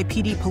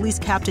NYPD police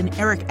captain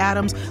Eric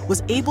Adams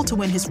was able to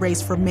win his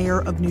race for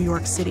mayor of New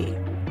York City.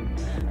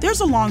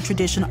 There's a long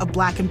tradition of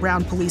Black and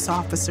brown police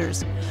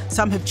officers.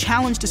 Some have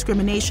challenged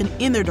discrimination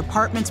in their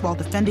departments while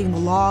defending the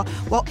law,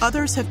 while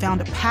others have found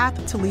a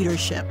path to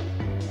leadership.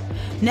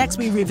 Next,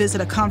 we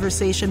revisit a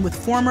conversation with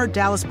former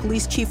Dallas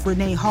Police Chief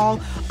Renee Hall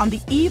on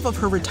the eve of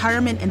her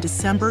retirement in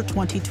December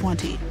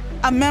 2020.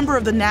 A member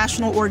of the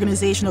National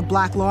Organization of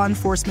Black Law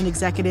Enforcement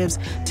Executives,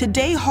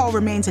 today Hall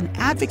remains an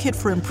advocate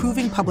for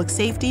improving public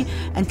safety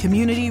and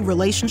community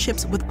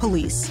relationships with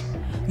police.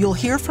 You'll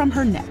hear from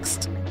her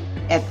next.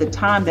 At the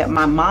time that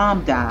my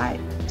mom died,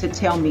 to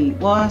tell me,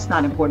 well, it's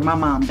not important, my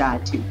mom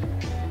died too.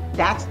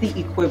 That's the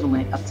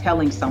equivalent of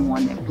telling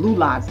someone that Blue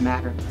Lives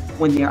Matter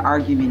when their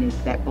argument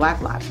is that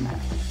Black Lives Matter.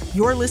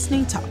 You're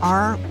listening to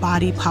Our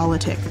Body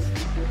Politic.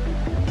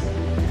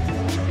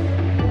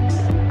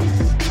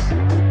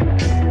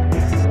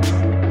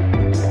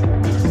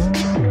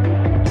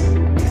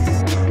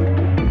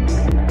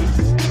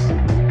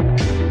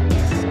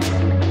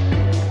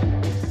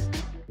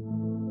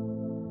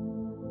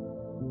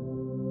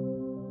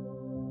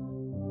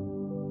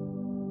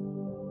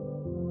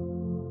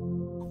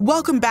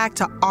 Welcome back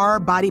to Our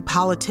Body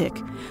Politic.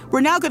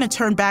 We're now going to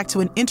turn back to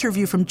an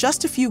interview from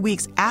just a few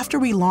weeks after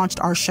we launched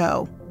our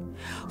show.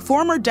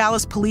 Former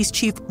Dallas Police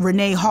Chief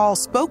Renee Hall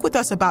spoke with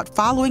us about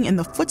following in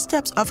the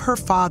footsteps of her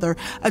father,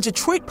 a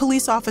Detroit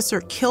police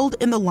officer killed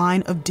in the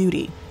line of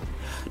duty.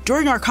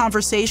 During our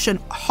conversation,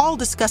 Hall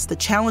discussed the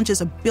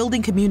challenges of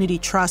building community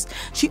trust.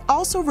 She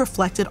also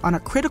reflected on a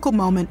critical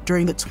moment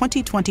during the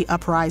 2020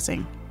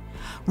 uprising.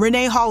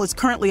 Renee Hall is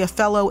currently a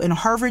fellow in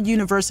Harvard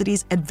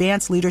University's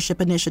Advanced Leadership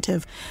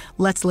Initiative.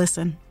 Let's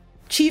listen.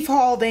 Chief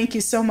Hall, thank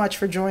you so much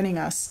for joining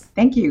us.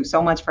 Thank you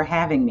so much for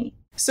having me.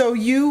 So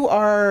you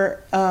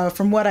are,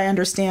 from what I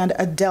understand,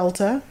 a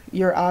Delta.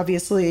 You're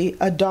obviously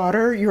a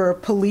daughter. You're a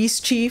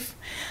police chief.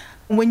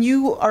 When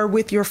you are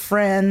with your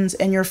friends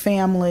and your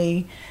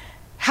family,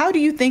 how do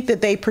you think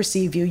that they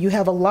perceive you? You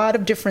have a lot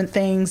of different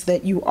things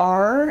that you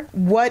are.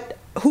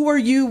 Who are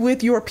you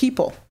with your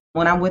people?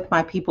 When I'm with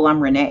my people,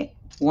 I'm Renee.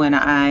 When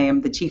I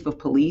am the chief of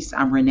police,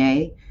 I'm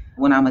Renee.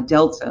 When I'm a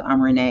Delta, I'm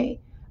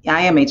Renee.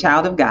 I am a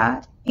child of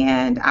God,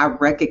 and I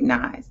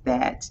recognize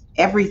that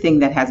everything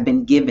that has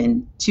been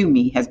given to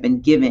me has been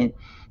given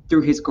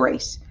through his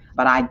grace.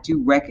 But I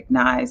do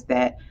recognize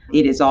that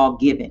it is all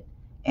given,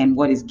 and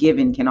what is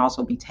given can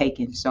also be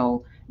taken.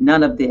 So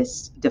none of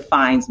this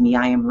defines me.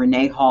 I am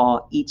Renee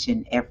Hall each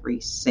and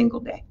every single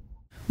day.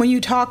 When you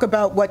talk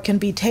about what can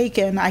be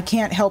taken, I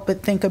can't help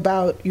but think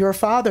about your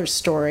father's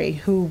story,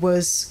 who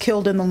was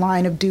killed in the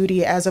line of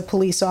duty as a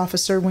police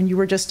officer when you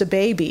were just a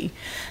baby.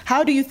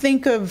 How do you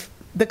think of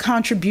the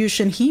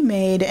contribution he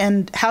made,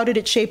 and how did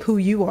it shape who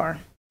you are?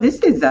 This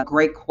is a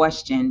great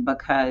question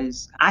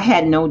because I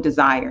had no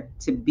desire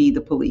to be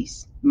the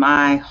police.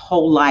 My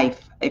whole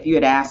life, if you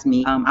had asked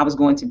me, I was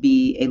going to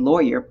be a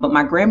lawyer. But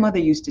my grandmother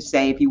used to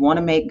say, if you want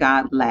to make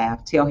God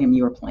laugh, tell him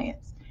your plans.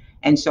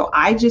 And so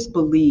I just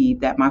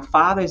believe that my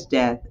father's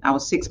death, I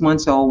was 6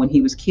 months old when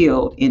he was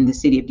killed in the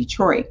city of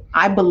Detroit.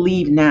 I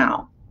believe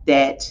now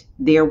that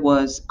there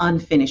was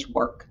unfinished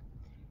work.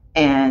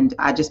 And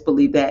I just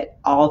believe that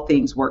all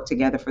things work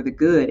together for the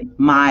good.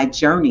 My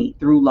journey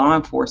through law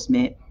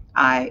enforcement,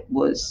 I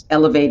was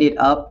elevated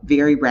up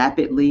very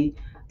rapidly.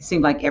 It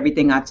seemed like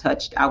everything I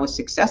touched, I was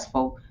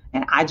successful.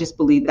 And I just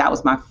believe that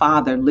was my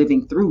father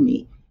living through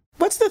me.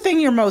 What's the thing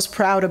you're most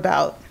proud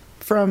about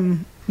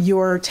from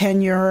your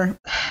tenure?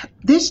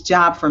 This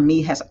job for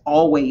me has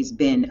always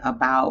been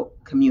about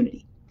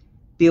community,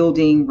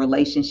 building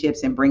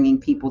relationships and bringing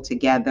people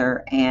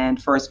together.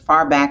 And for as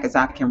far back as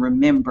I can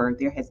remember,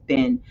 there has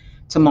been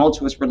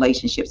tumultuous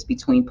relationships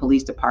between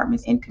police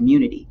departments and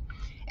community.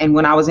 And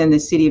when I was in the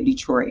city of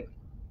Detroit,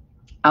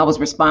 I was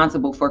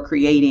responsible for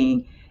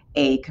creating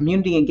a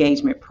community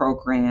engagement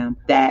program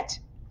that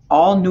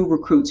all new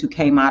recruits who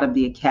came out of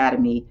the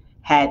academy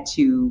had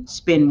to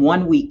spend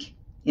 1 week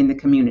in the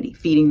community,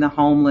 feeding the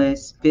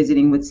homeless,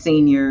 visiting with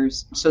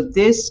seniors. So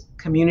this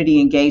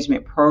community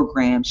engagement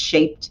program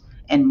shaped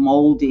and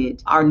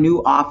molded our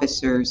new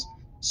officers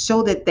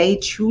so that they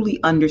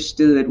truly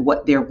understood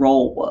what their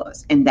role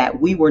was and that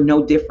we were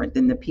no different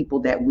than the people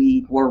that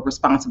we were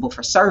responsible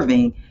for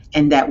serving.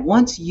 And that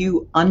once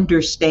you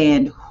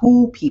understand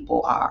who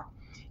people are,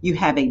 you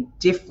have a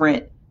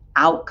different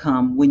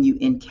outcome when you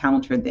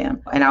encounter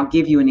them. And I'll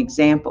give you an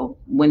example.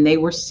 When they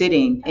were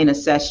sitting in a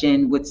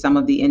session with some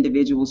of the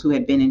individuals who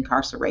had been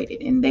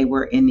incarcerated and they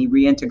were in the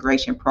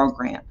reintegration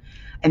program,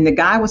 and the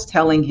guy was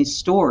telling his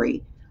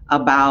story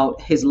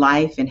about his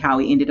life and how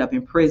he ended up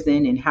in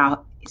prison and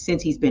how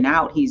since he's been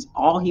out,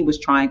 all he was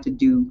trying to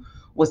do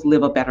was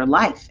live a better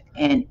life.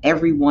 And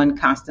everyone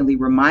constantly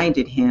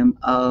reminded him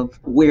of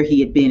where he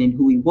had been and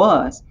who he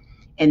was.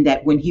 And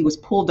that when he was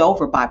pulled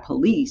over by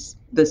police,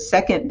 the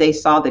second they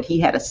saw that he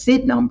had a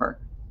SID number,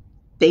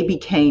 they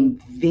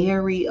became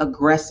very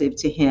aggressive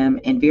to him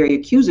and very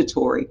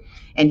accusatory.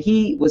 And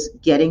he was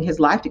getting his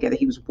life together.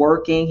 He was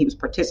working, he was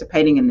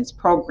participating in this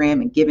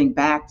program and giving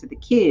back to the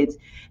kids.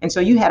 And so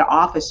you had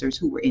officers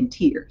who were in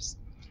tears,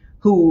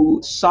 who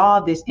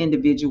saw this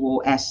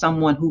individual as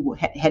someone who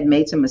had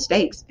made some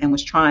mistakes and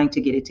was trying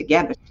to get it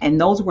together. And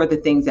those were the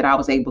things that I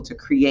was able to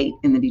create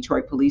in the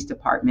Detroit Police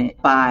Department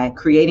by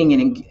creating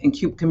an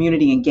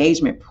community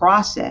engagement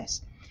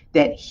process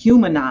that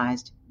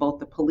humanized both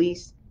the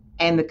police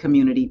and the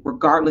community,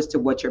 regardless to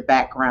what your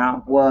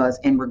background was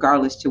and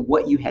regardless to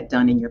what you had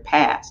done in your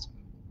past.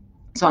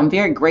 So I'm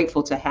very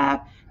grateful to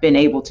have been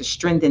able to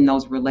strengthen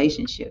those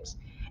relationships.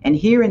 And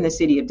here in the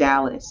city of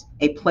Dallas,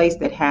 a place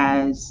that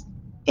has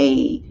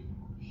a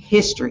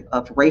history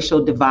of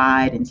racial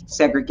divide and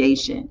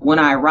segregation. When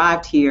I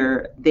arrived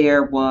here,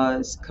 there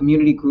was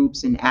community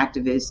groups and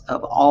activists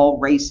of all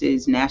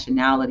races,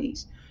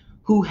 nationalities,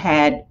 who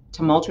had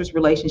tumultuous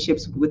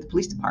relationships with the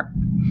police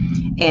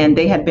department. And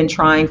they had been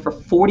trying for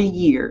 40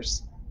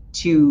 years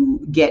to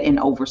get an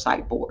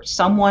oversight board,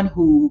 someone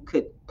who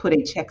could put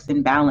a checks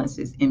and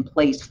balances in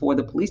place for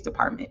the police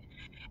department.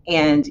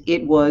 And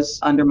it was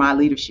under my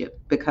leadership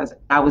because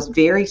I was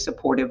very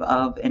supportive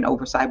of an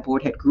oversight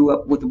board, had grew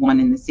up with one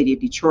in the city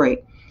of Detroit.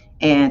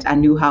 And I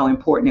knew how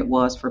important it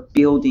was for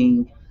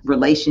building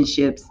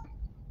relationships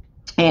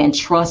and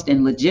trust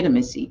and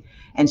legitimacy.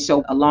 And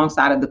so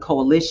alongside of the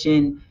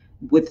coalition,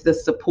 with the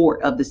support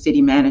of the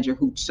city manager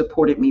who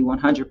supported me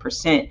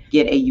 100%,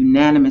 get a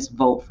unanimous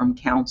vote from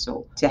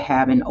council to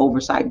have an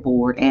oversight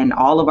board. And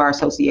all of our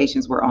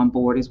associations were on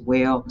board as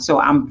well. So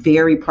I'm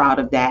very proud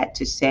of that,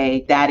 to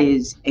say that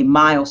is a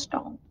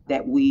milestone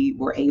that we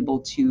were able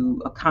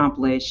to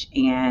accomplish.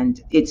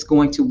 And it's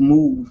going to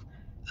move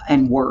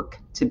and work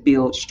to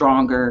build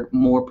stronger,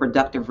 more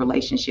productive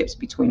relationships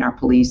between our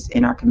police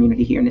and our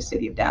community here in the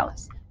city of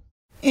Dallas.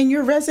 In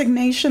your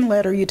resignation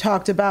letter, you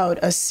talked about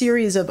a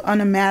series of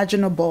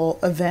unimaginable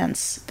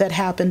events that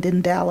happened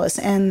in Dallas,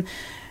 and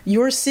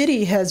your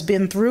city has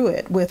been through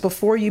it with,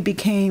 before you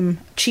became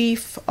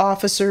chief,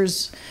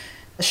 officers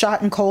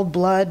shot in cold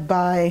blood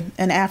by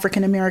an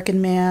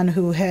African-American man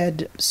who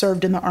had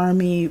served in the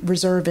Army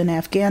Reserve in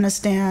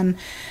Afghanistan.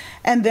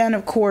 And then,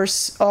 of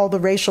course, all the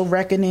racial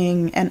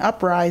reckoning and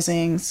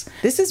uprisings.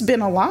 This has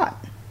been a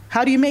lot.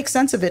 How do you make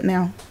sense of it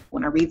now?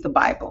 When I read the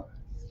Bible,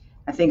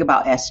 I think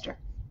about Esther.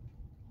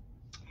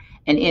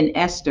 And in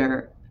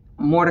Esther,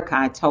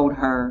 Mordecai told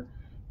her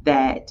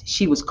that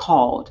she was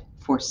called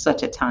for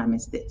such a time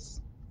as this.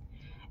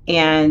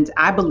 And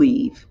I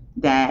believe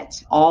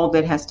that all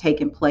that has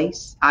taken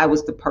place, I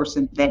was the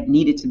person that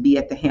needed to be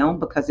at the helm,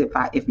 because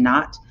if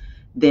not,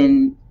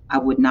 then I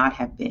would not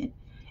have been.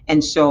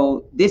 And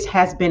so this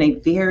has been a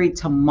very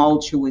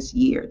tumultuous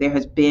year. There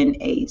has been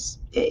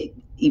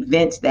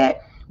events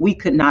that we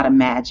could not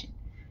imagine.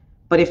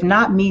 But if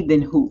not me,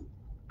 then who?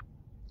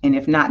 And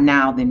if not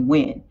now, then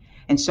when?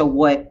 And so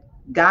what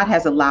God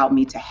has allowed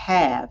me to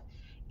have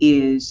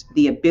is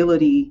the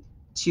ability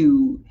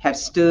to have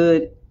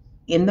stood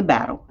in the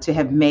battle, to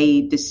have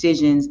made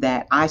decisions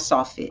that I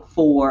saw fit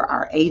for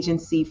our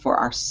agency, for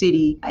our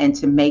city, and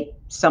to make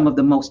some of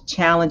the most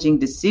challenging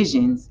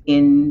decisions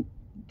in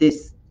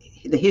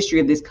the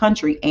history of this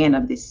country and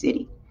of this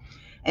city.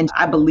 And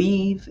I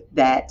believe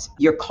that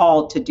you're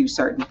called to do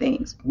certain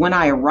things. When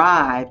I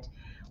arrived,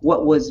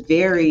 what was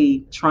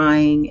very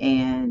trying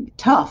and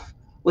tough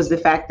was the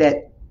fact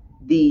that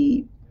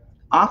the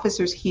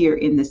officers here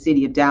in the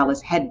city of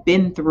Dallas had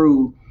been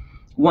through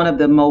one of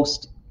the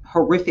most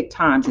horrific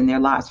times in their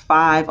lives.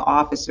 5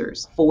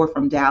 officers, 4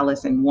 from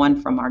Dallas and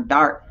 1 from our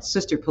Dart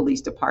sister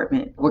police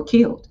department, were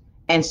killed.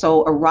 And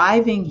so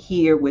arriving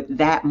here with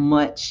that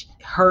much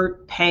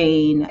hurt,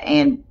 pain,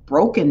 and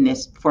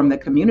brokenness from the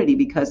community,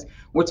 because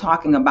we're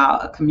talking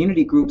about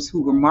community groups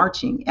who were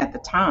marching at the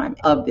time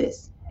of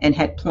this and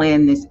had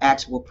planned this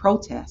actual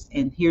protest.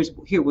 And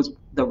here was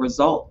the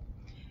result.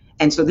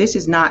 And so this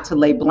is not to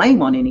lay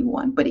blame on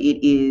anyone, but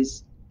it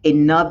is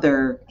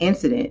another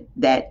incident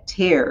that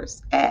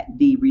tears at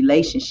the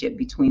relationship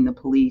between the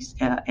police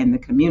and the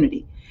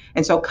community.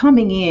 And so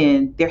coming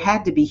in, there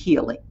had to be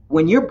healing.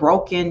 When you're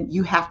broken,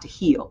 you have to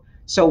heal.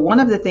 So one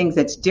of the things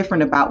that's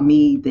different about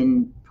me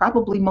than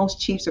probably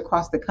most chiefs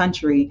across the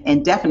country,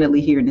 and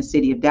definitely here in the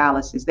city of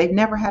Dallas, is they've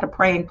never had a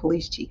praying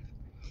police chief.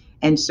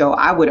 And so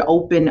I would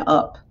open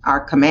up our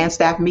command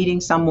staff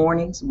meetings some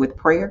mornings with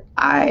prayer.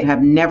 I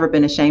have never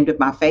been ashamed of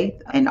my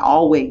faith, and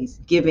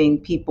always giving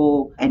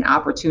people an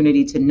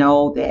opportunity to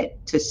know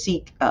that to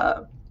seek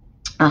a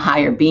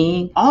higher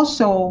being.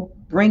 Also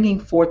bringing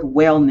forth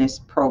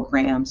wellness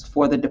programs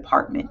for the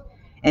department.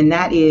 And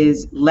that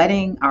is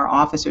letting our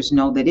officers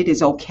know that it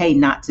is okay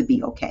not to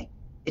be okay.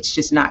 It's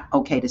just not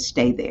okay to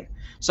stay there.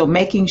 So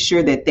making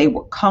sure that they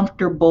were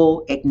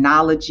comfortable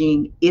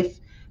acknowledging if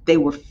they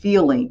were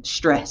feeling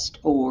stressed,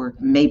 or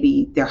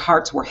maybe their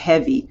hearts were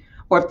heavy,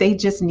 or if they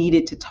just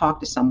needed to talk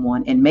to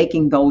someone, and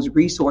making those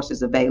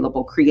resources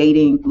available,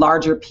 creating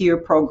larger peer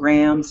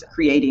programs,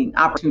 creating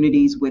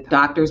opportunities with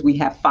doctors. We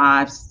have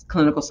 5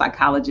 clinical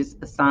psychologists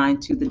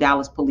assigned to the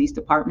Dallas Police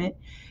Department,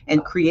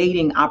 and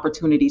creating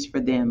opportunities for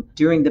them.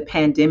 During the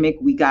pandemic,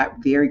 we got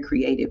very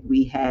creative.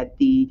 We had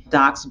the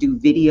docs do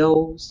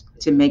videos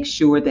to make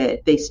sure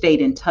that they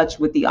stayed in touch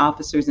with the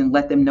officers and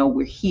let them know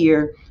we're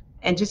here.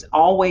 And just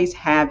always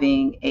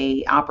having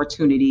an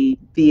opportunity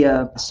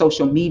via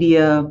social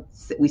media.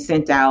 We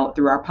sent out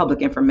through our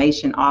public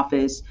information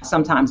office,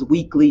 sometimes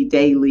weekly,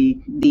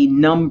 daily, the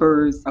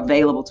numbers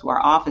available to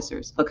our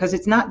officers, because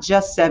it's not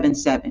just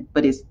 7/7,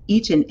 but it's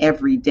each and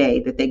every day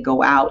that they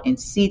go out and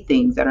see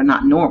things that are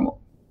not normal.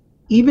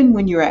 Even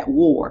when you're at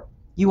war,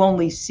 you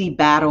only see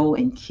battle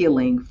and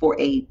killing for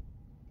a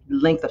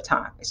length of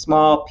time, a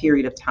small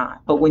period of time.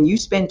 But when you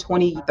spend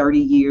 20, 30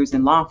 years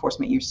in law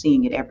enforcement, you're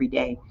seeing it every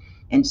day.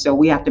 And so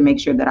we have to make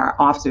sure that our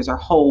officers are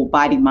whole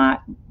body,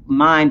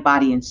 mind,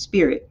 body, and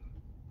spirit.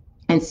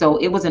 And so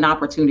it was an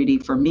opportunity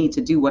for me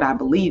to do what I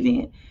believe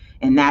in,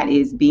 and that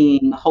is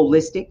being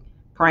holistic,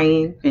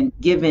 praying, and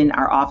giving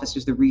our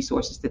officers the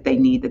resources that they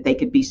need, that they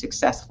could be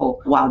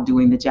successful while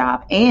doing the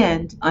job,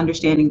 and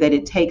understanding that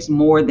it takes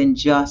more than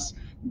just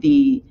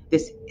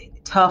this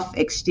tough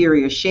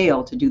exterior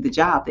shell to do the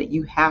job, that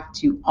you have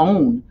to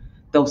own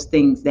those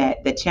things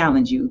that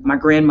challenge you. My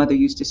grandmother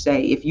used to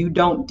say, if you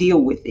don't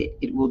deal with it,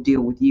 it will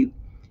deal with you.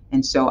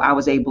 And so I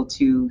was able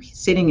to,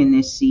 sitting in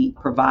this seat,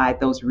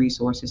 provide those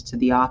resources to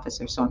the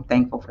officers. So I'm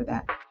thankful for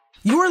that.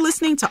 You're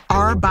listening to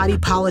Our Body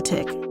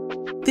Politic.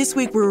 This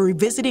week, we're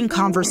revisiting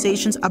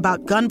conversations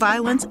about gun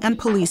violence and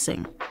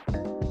policing.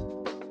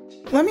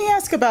 Let me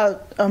ask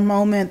about a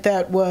moment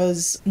that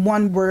was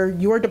one where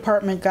your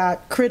department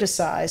got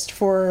criticized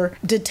for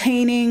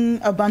detaining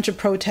a bunch of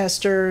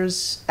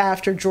protesters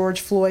after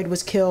George Floyd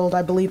was killed,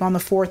 I believe on the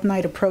 4th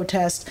night of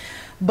protest,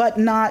 but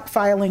not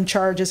filing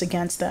charges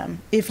against them.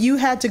 If you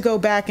had to go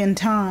back in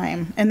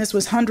time, and this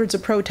was hundreds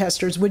of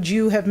protesters, would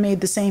you have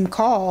made the same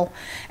call?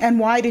 And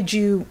why did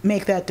you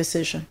make that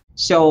decision?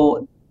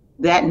 So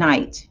that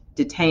night,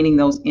 detaining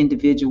those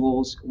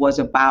individuals was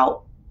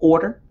about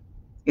order.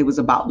 It was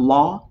about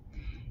law.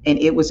 And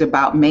it was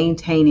about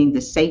maintaining the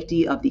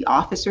safety of the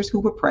officers who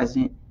were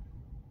present,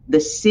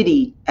 the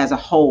city as a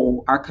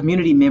whole, our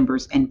community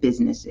members and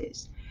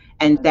businesses.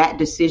 And that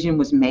decision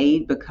was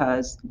made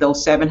because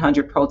those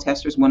 700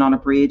 protesters went on a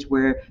bridge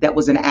where that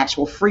was an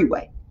actual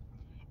freeway.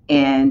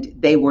 And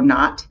they were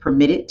not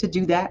permitted to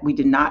do that. We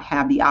did not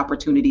have the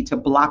opportunity to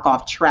block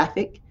off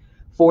traffic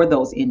for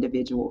those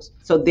individuals.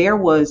 So there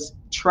was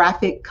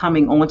traffic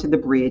coming onto the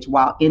bridge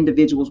while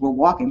individuals were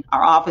walking.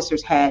 Our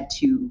officers had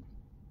to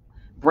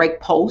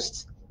break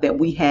posts that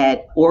we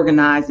had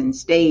organized and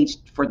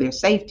staged for their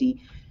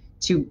safety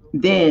to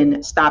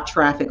then stop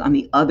traffic on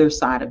the other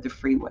side of the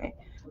freeway.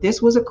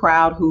 This was a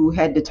crowd who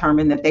had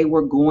determined that they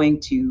were going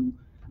to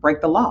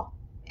break the law.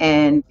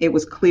 And it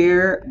was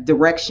clear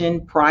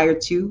direction prior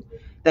to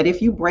that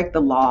if you break the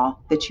law,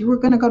 that you were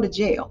going to go to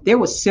jail. There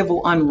was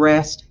civil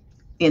unrest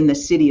in the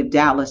city of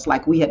Dallas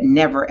like we had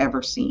never,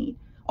 ever seen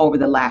over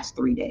the last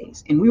 3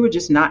 days. And we were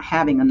just not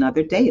having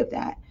another day of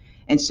that.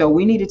 And so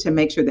we needed to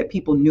make sure that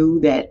people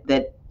knew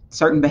that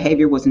certain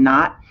behavior was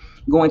not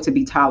going to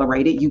be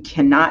tolerated. You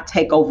cannot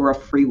take over a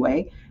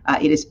freeway.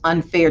 It is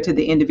unfair to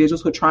the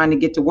individuals who are trying to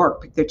get to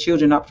work, pick their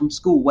children up from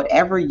school.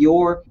 Whatever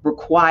your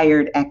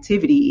required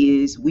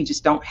activity is, we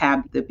just don't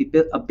have the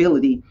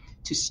ability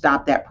to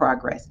stop that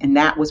progress. And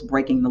that was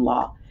breaking the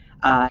law.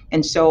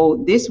 And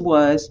so this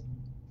was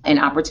an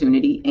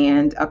opportunity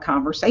and a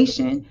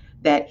conversation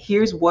that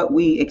here's what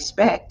we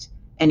expect.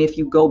 And if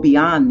you go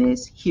beyond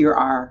this, here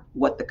are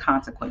what the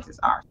consequences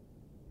are.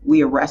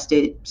 We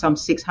arrested some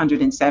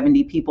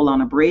 670 people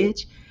on a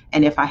bridge.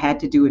 And if I had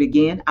to do it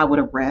again, I would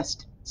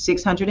arrest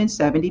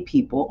 670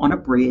 people on a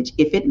bridge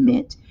if it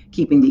meant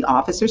keeping the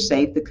officers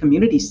safe, the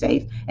community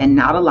safe, and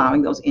not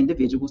allowing those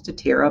individuals to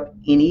tear up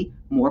any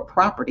more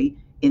property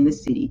in the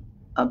city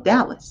of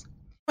Dallas.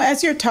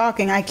 As you're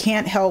talking, I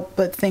can't help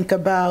but think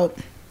about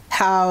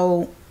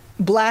how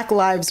Black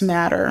Lives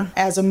Matter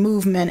as a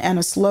movement and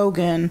a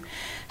slogan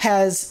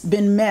has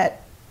been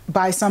met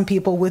by some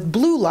people with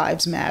Blue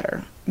Lives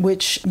Matter,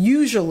 which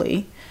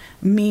usually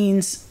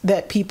means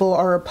that people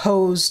are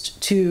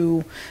opposed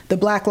to the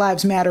Black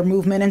Lives Matter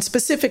movement. And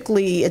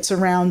specifically, it's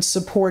around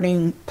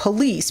supporting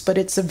police, but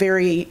it's a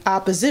very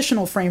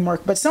oppositional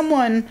framework. But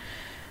someone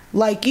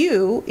like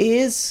you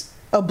is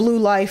a blue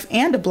life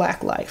and a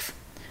Black life.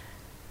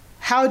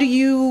 How do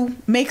you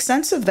make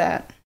sense of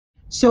that?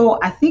 So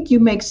I think you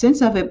make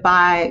sense of it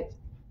by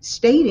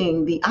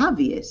stating the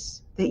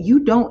obvious, that you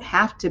don't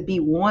have to be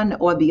one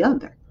or the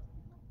other.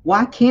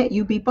 Why can't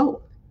you be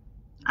both?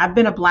 I've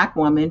been a Black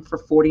woman for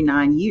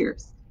 49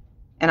 years,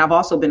 and I've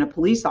also been a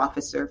police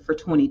officer for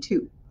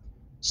 22.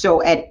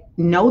 So at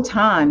no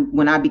time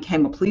when I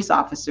became a police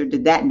officer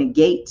did that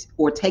negate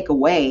or take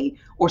away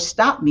or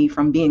stop me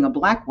from being a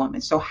Black woman.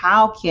 So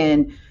how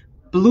can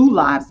Blue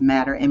Lives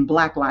Matter and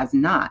Black Lives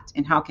not?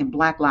 And how can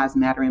Black Lives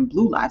Matter and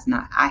Blue Lives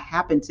not? I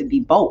happen to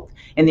be both.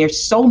 And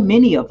there's so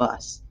many of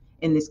us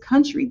in this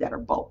country that are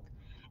both.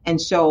 And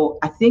so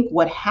I think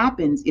what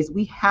happens is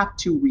we have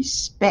to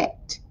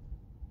respect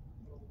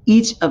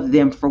each of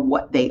them for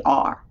what they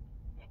are.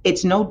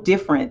 It's no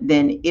different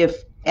than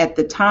if at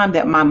the time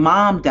that my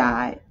mom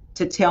died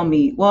to tell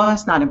me, well,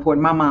 that's not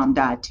important. My mom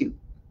died too.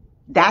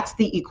 That's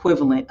the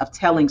equivalent of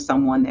telling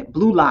someone that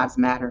blue lives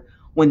matter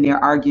when their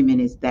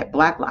argument is that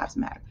Black lives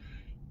matter.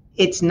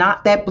 It's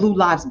not that blue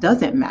lives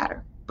doesn't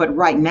matter, but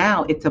right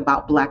now it's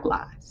about Black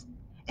lives.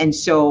 And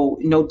so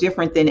no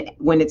different than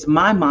when it's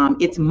my mom,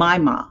 it's my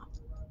mom.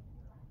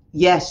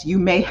 Yes, you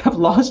may have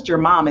lost your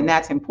mom and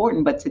that's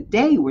important, but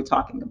today we're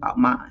talking about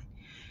mine.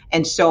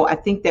 And so I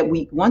think that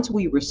once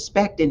we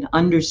respect and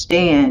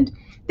understand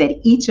that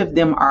each of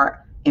them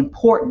are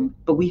important,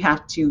 but we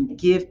have to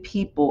give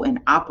people an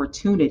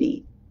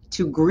opportunity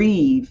to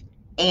grieve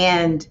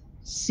and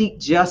seek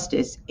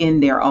justice in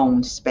their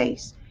own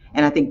space.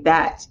 And I think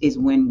that is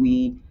when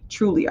we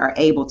truly are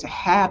able to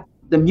have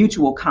the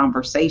mutual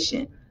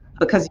conversation,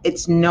 because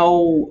it's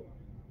no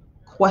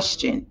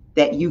question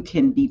that you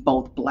can be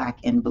both Black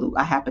and blue.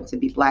 I happen to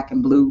be Black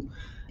and blue,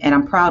 and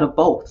I'm proud of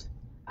both.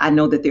 I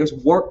know that there's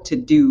work to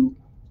do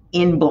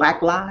in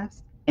Black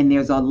lives, and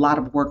there's a lot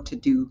of work to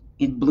do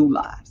in blue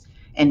lives.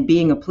 And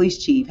being a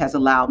police chief has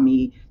allowed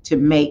me to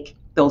make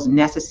those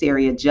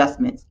necessary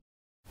adjustments.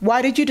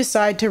 Why did you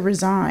decide to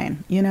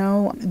resign? You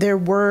know, there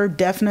were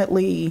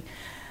definitely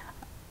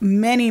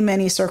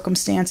many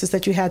circumstances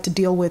that you had to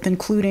deal with,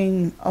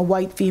 including a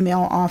white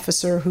female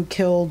officer who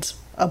killed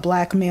a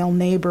Black male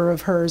neighbor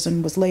of hers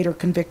and was later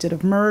convicted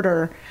of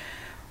murder.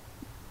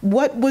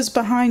 What was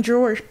behind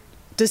your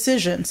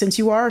decision, since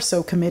you are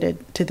so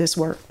committed to this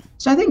work?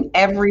 So I think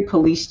every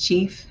police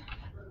chief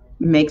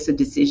makes a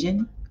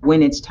decision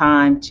when it's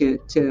time to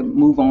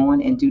move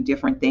on and do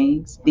different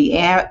things. The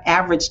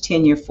average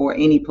tenure for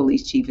any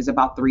police chief is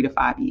about 3 to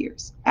 5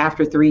 years.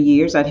 After 3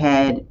 years, I'd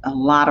had a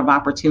lot of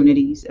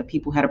opportunities.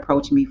 People had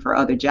approached me for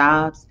other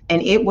jobs.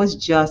 And it was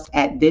just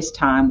at this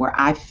time where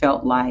I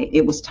felt like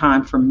it was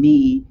time for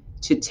me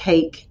to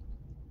take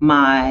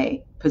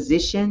my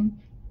position,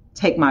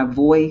 take my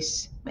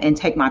voice, and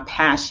take my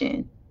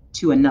passion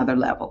to another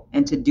level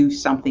and to do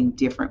something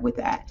different with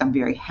that. I'm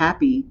very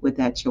happy with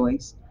that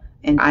choice.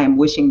 And I am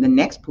wishing the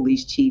next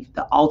police chief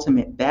the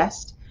ultimate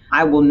best.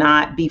 I will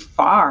not be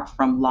far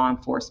from law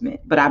enforcement,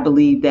 but I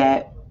believe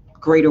that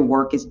greater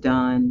work is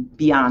done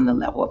beyond the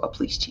level of a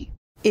police chief.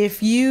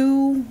 If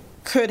you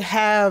could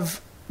have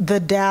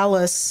the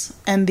Dallas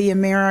and the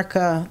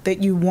America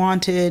that you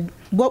wanted,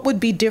 what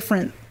would be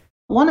different?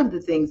 One of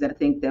the things that I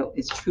think that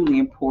is truly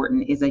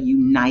important is a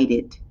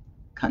united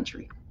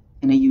country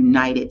and a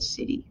united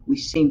city. We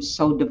seem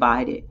so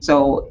divided.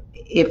 So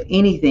if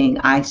anything,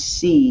 I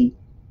see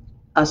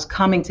us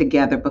coming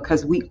together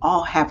because we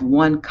all have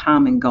one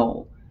common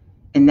goal,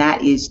 and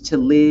that is to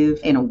live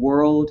in a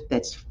world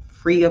that's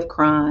free of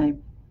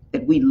crime,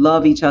 that we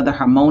love each other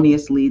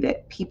harmoniously,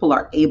 that people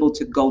are able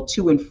to go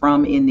to and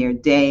from in their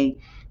day,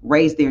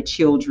 raise their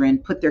children,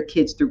 put their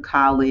kids through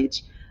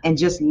college, and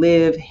just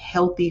live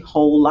healthy,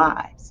 whole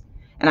lives.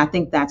 And I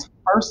think that's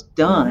first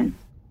done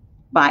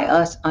by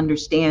us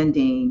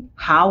understanding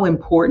how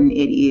important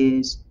it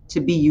is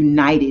to be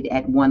united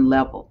at one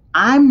level.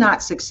 I'm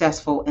not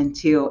successful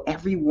until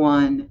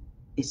everyone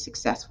is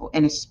successful,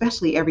 and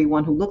especially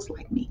everyone who looks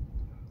like me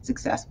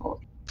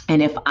successful.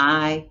 And if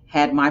I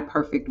had my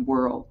perfect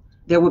world,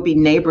 there would be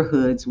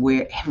neighborhoods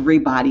where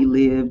everybody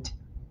lived.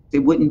 It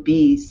wouldn't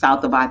be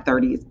south of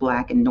I-30 is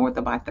Black and north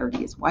of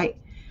I-30 is white,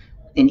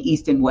 and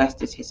east and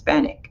west is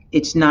Hispanic.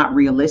 It's not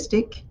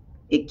realistic.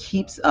 It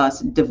keeps us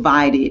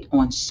divided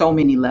on so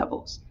many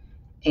levels.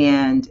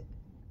 And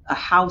a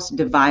house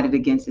divided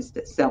against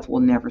itself will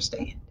never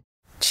stand.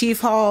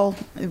 Chief Hall,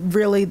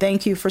 really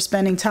thank you for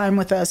spending time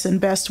with us, and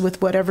best with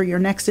whatever your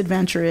next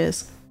adventure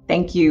is.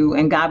 Thank you,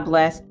 and God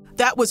bless.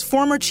 That was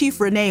former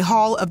Chief Renee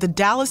Hall of the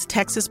Dallas,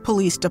 Texas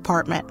Police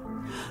Department.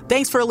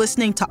 Thanks for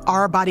listening to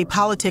Our Body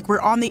Politic. We're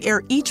on the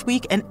air each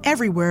week and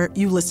everywhere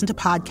you listen to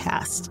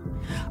podcasts.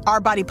 Our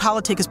Body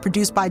Politic is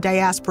produced by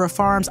Diaspora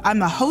Farms. I'm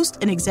the host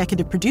and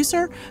executive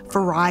producer,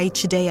 Farai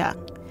Chideya.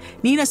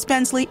 Nina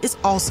Spensley is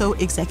also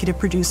executive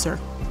producer.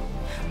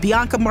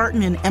 Bianca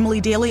Martin and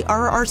Emily Daly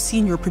are our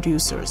senior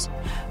producers.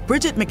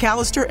 Bridget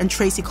McAllister and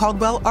Tracy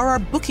Caldwell are our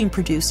booking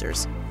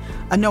producers.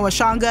 Anoa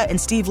Shanga and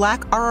Steve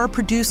Lack are our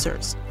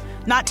producers.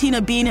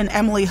 Natina Bean and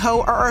Emily Ho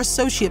are our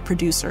associate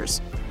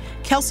producers.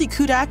 Kelsey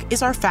Kudak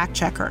is our fact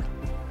checker.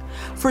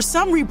 For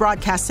some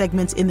rebroadcast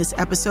segments in this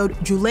episode,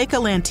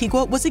 Juleka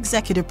Lantigua was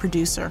executive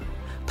producer.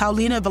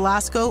 Paulina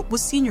Velasco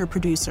was senior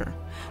producer.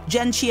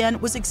 Jen Chien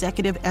was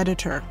executive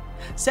editor.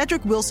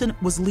 Cedric Wilson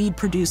was lead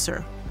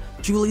producer.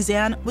 Julie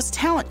Zan was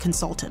talent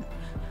consultant.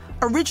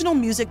 Original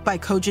music by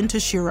Kojin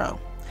Toshiro.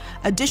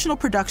 Additional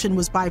production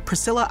was by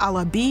Priscilla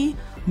Alabi,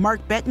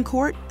 Mark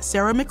Betancourt,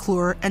 Sarah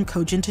McClure, and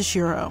Kojin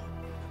Toshiro.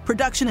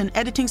 Production and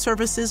editing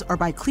services are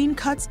by Clean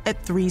Cuts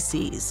at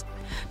 3Cs.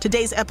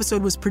 Today's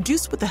episode was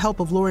produced with the help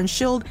of Lauren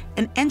Schild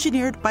and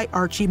engineered by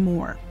Archie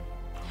Moore.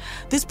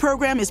 This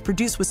program is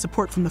produced with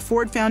support from the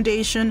Ford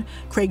Foundation,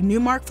 Craig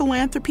Newmark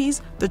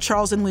Philanthropies, the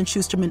Charles and Lynn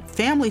Schusterman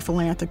Family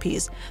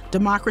Philanthropies,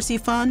 Democracy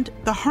Fund,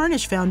 the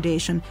Harnish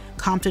Foundation,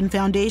 Compton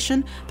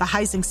Foundation, the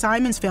Heising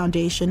Simons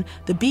Foundation,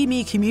 the Be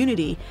Me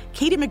Community,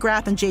 Katie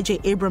McGrath and J.J.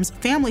 Abrams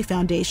Family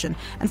Foundation,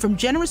 and from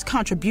generous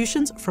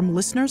contributions from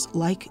listeners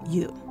like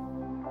you.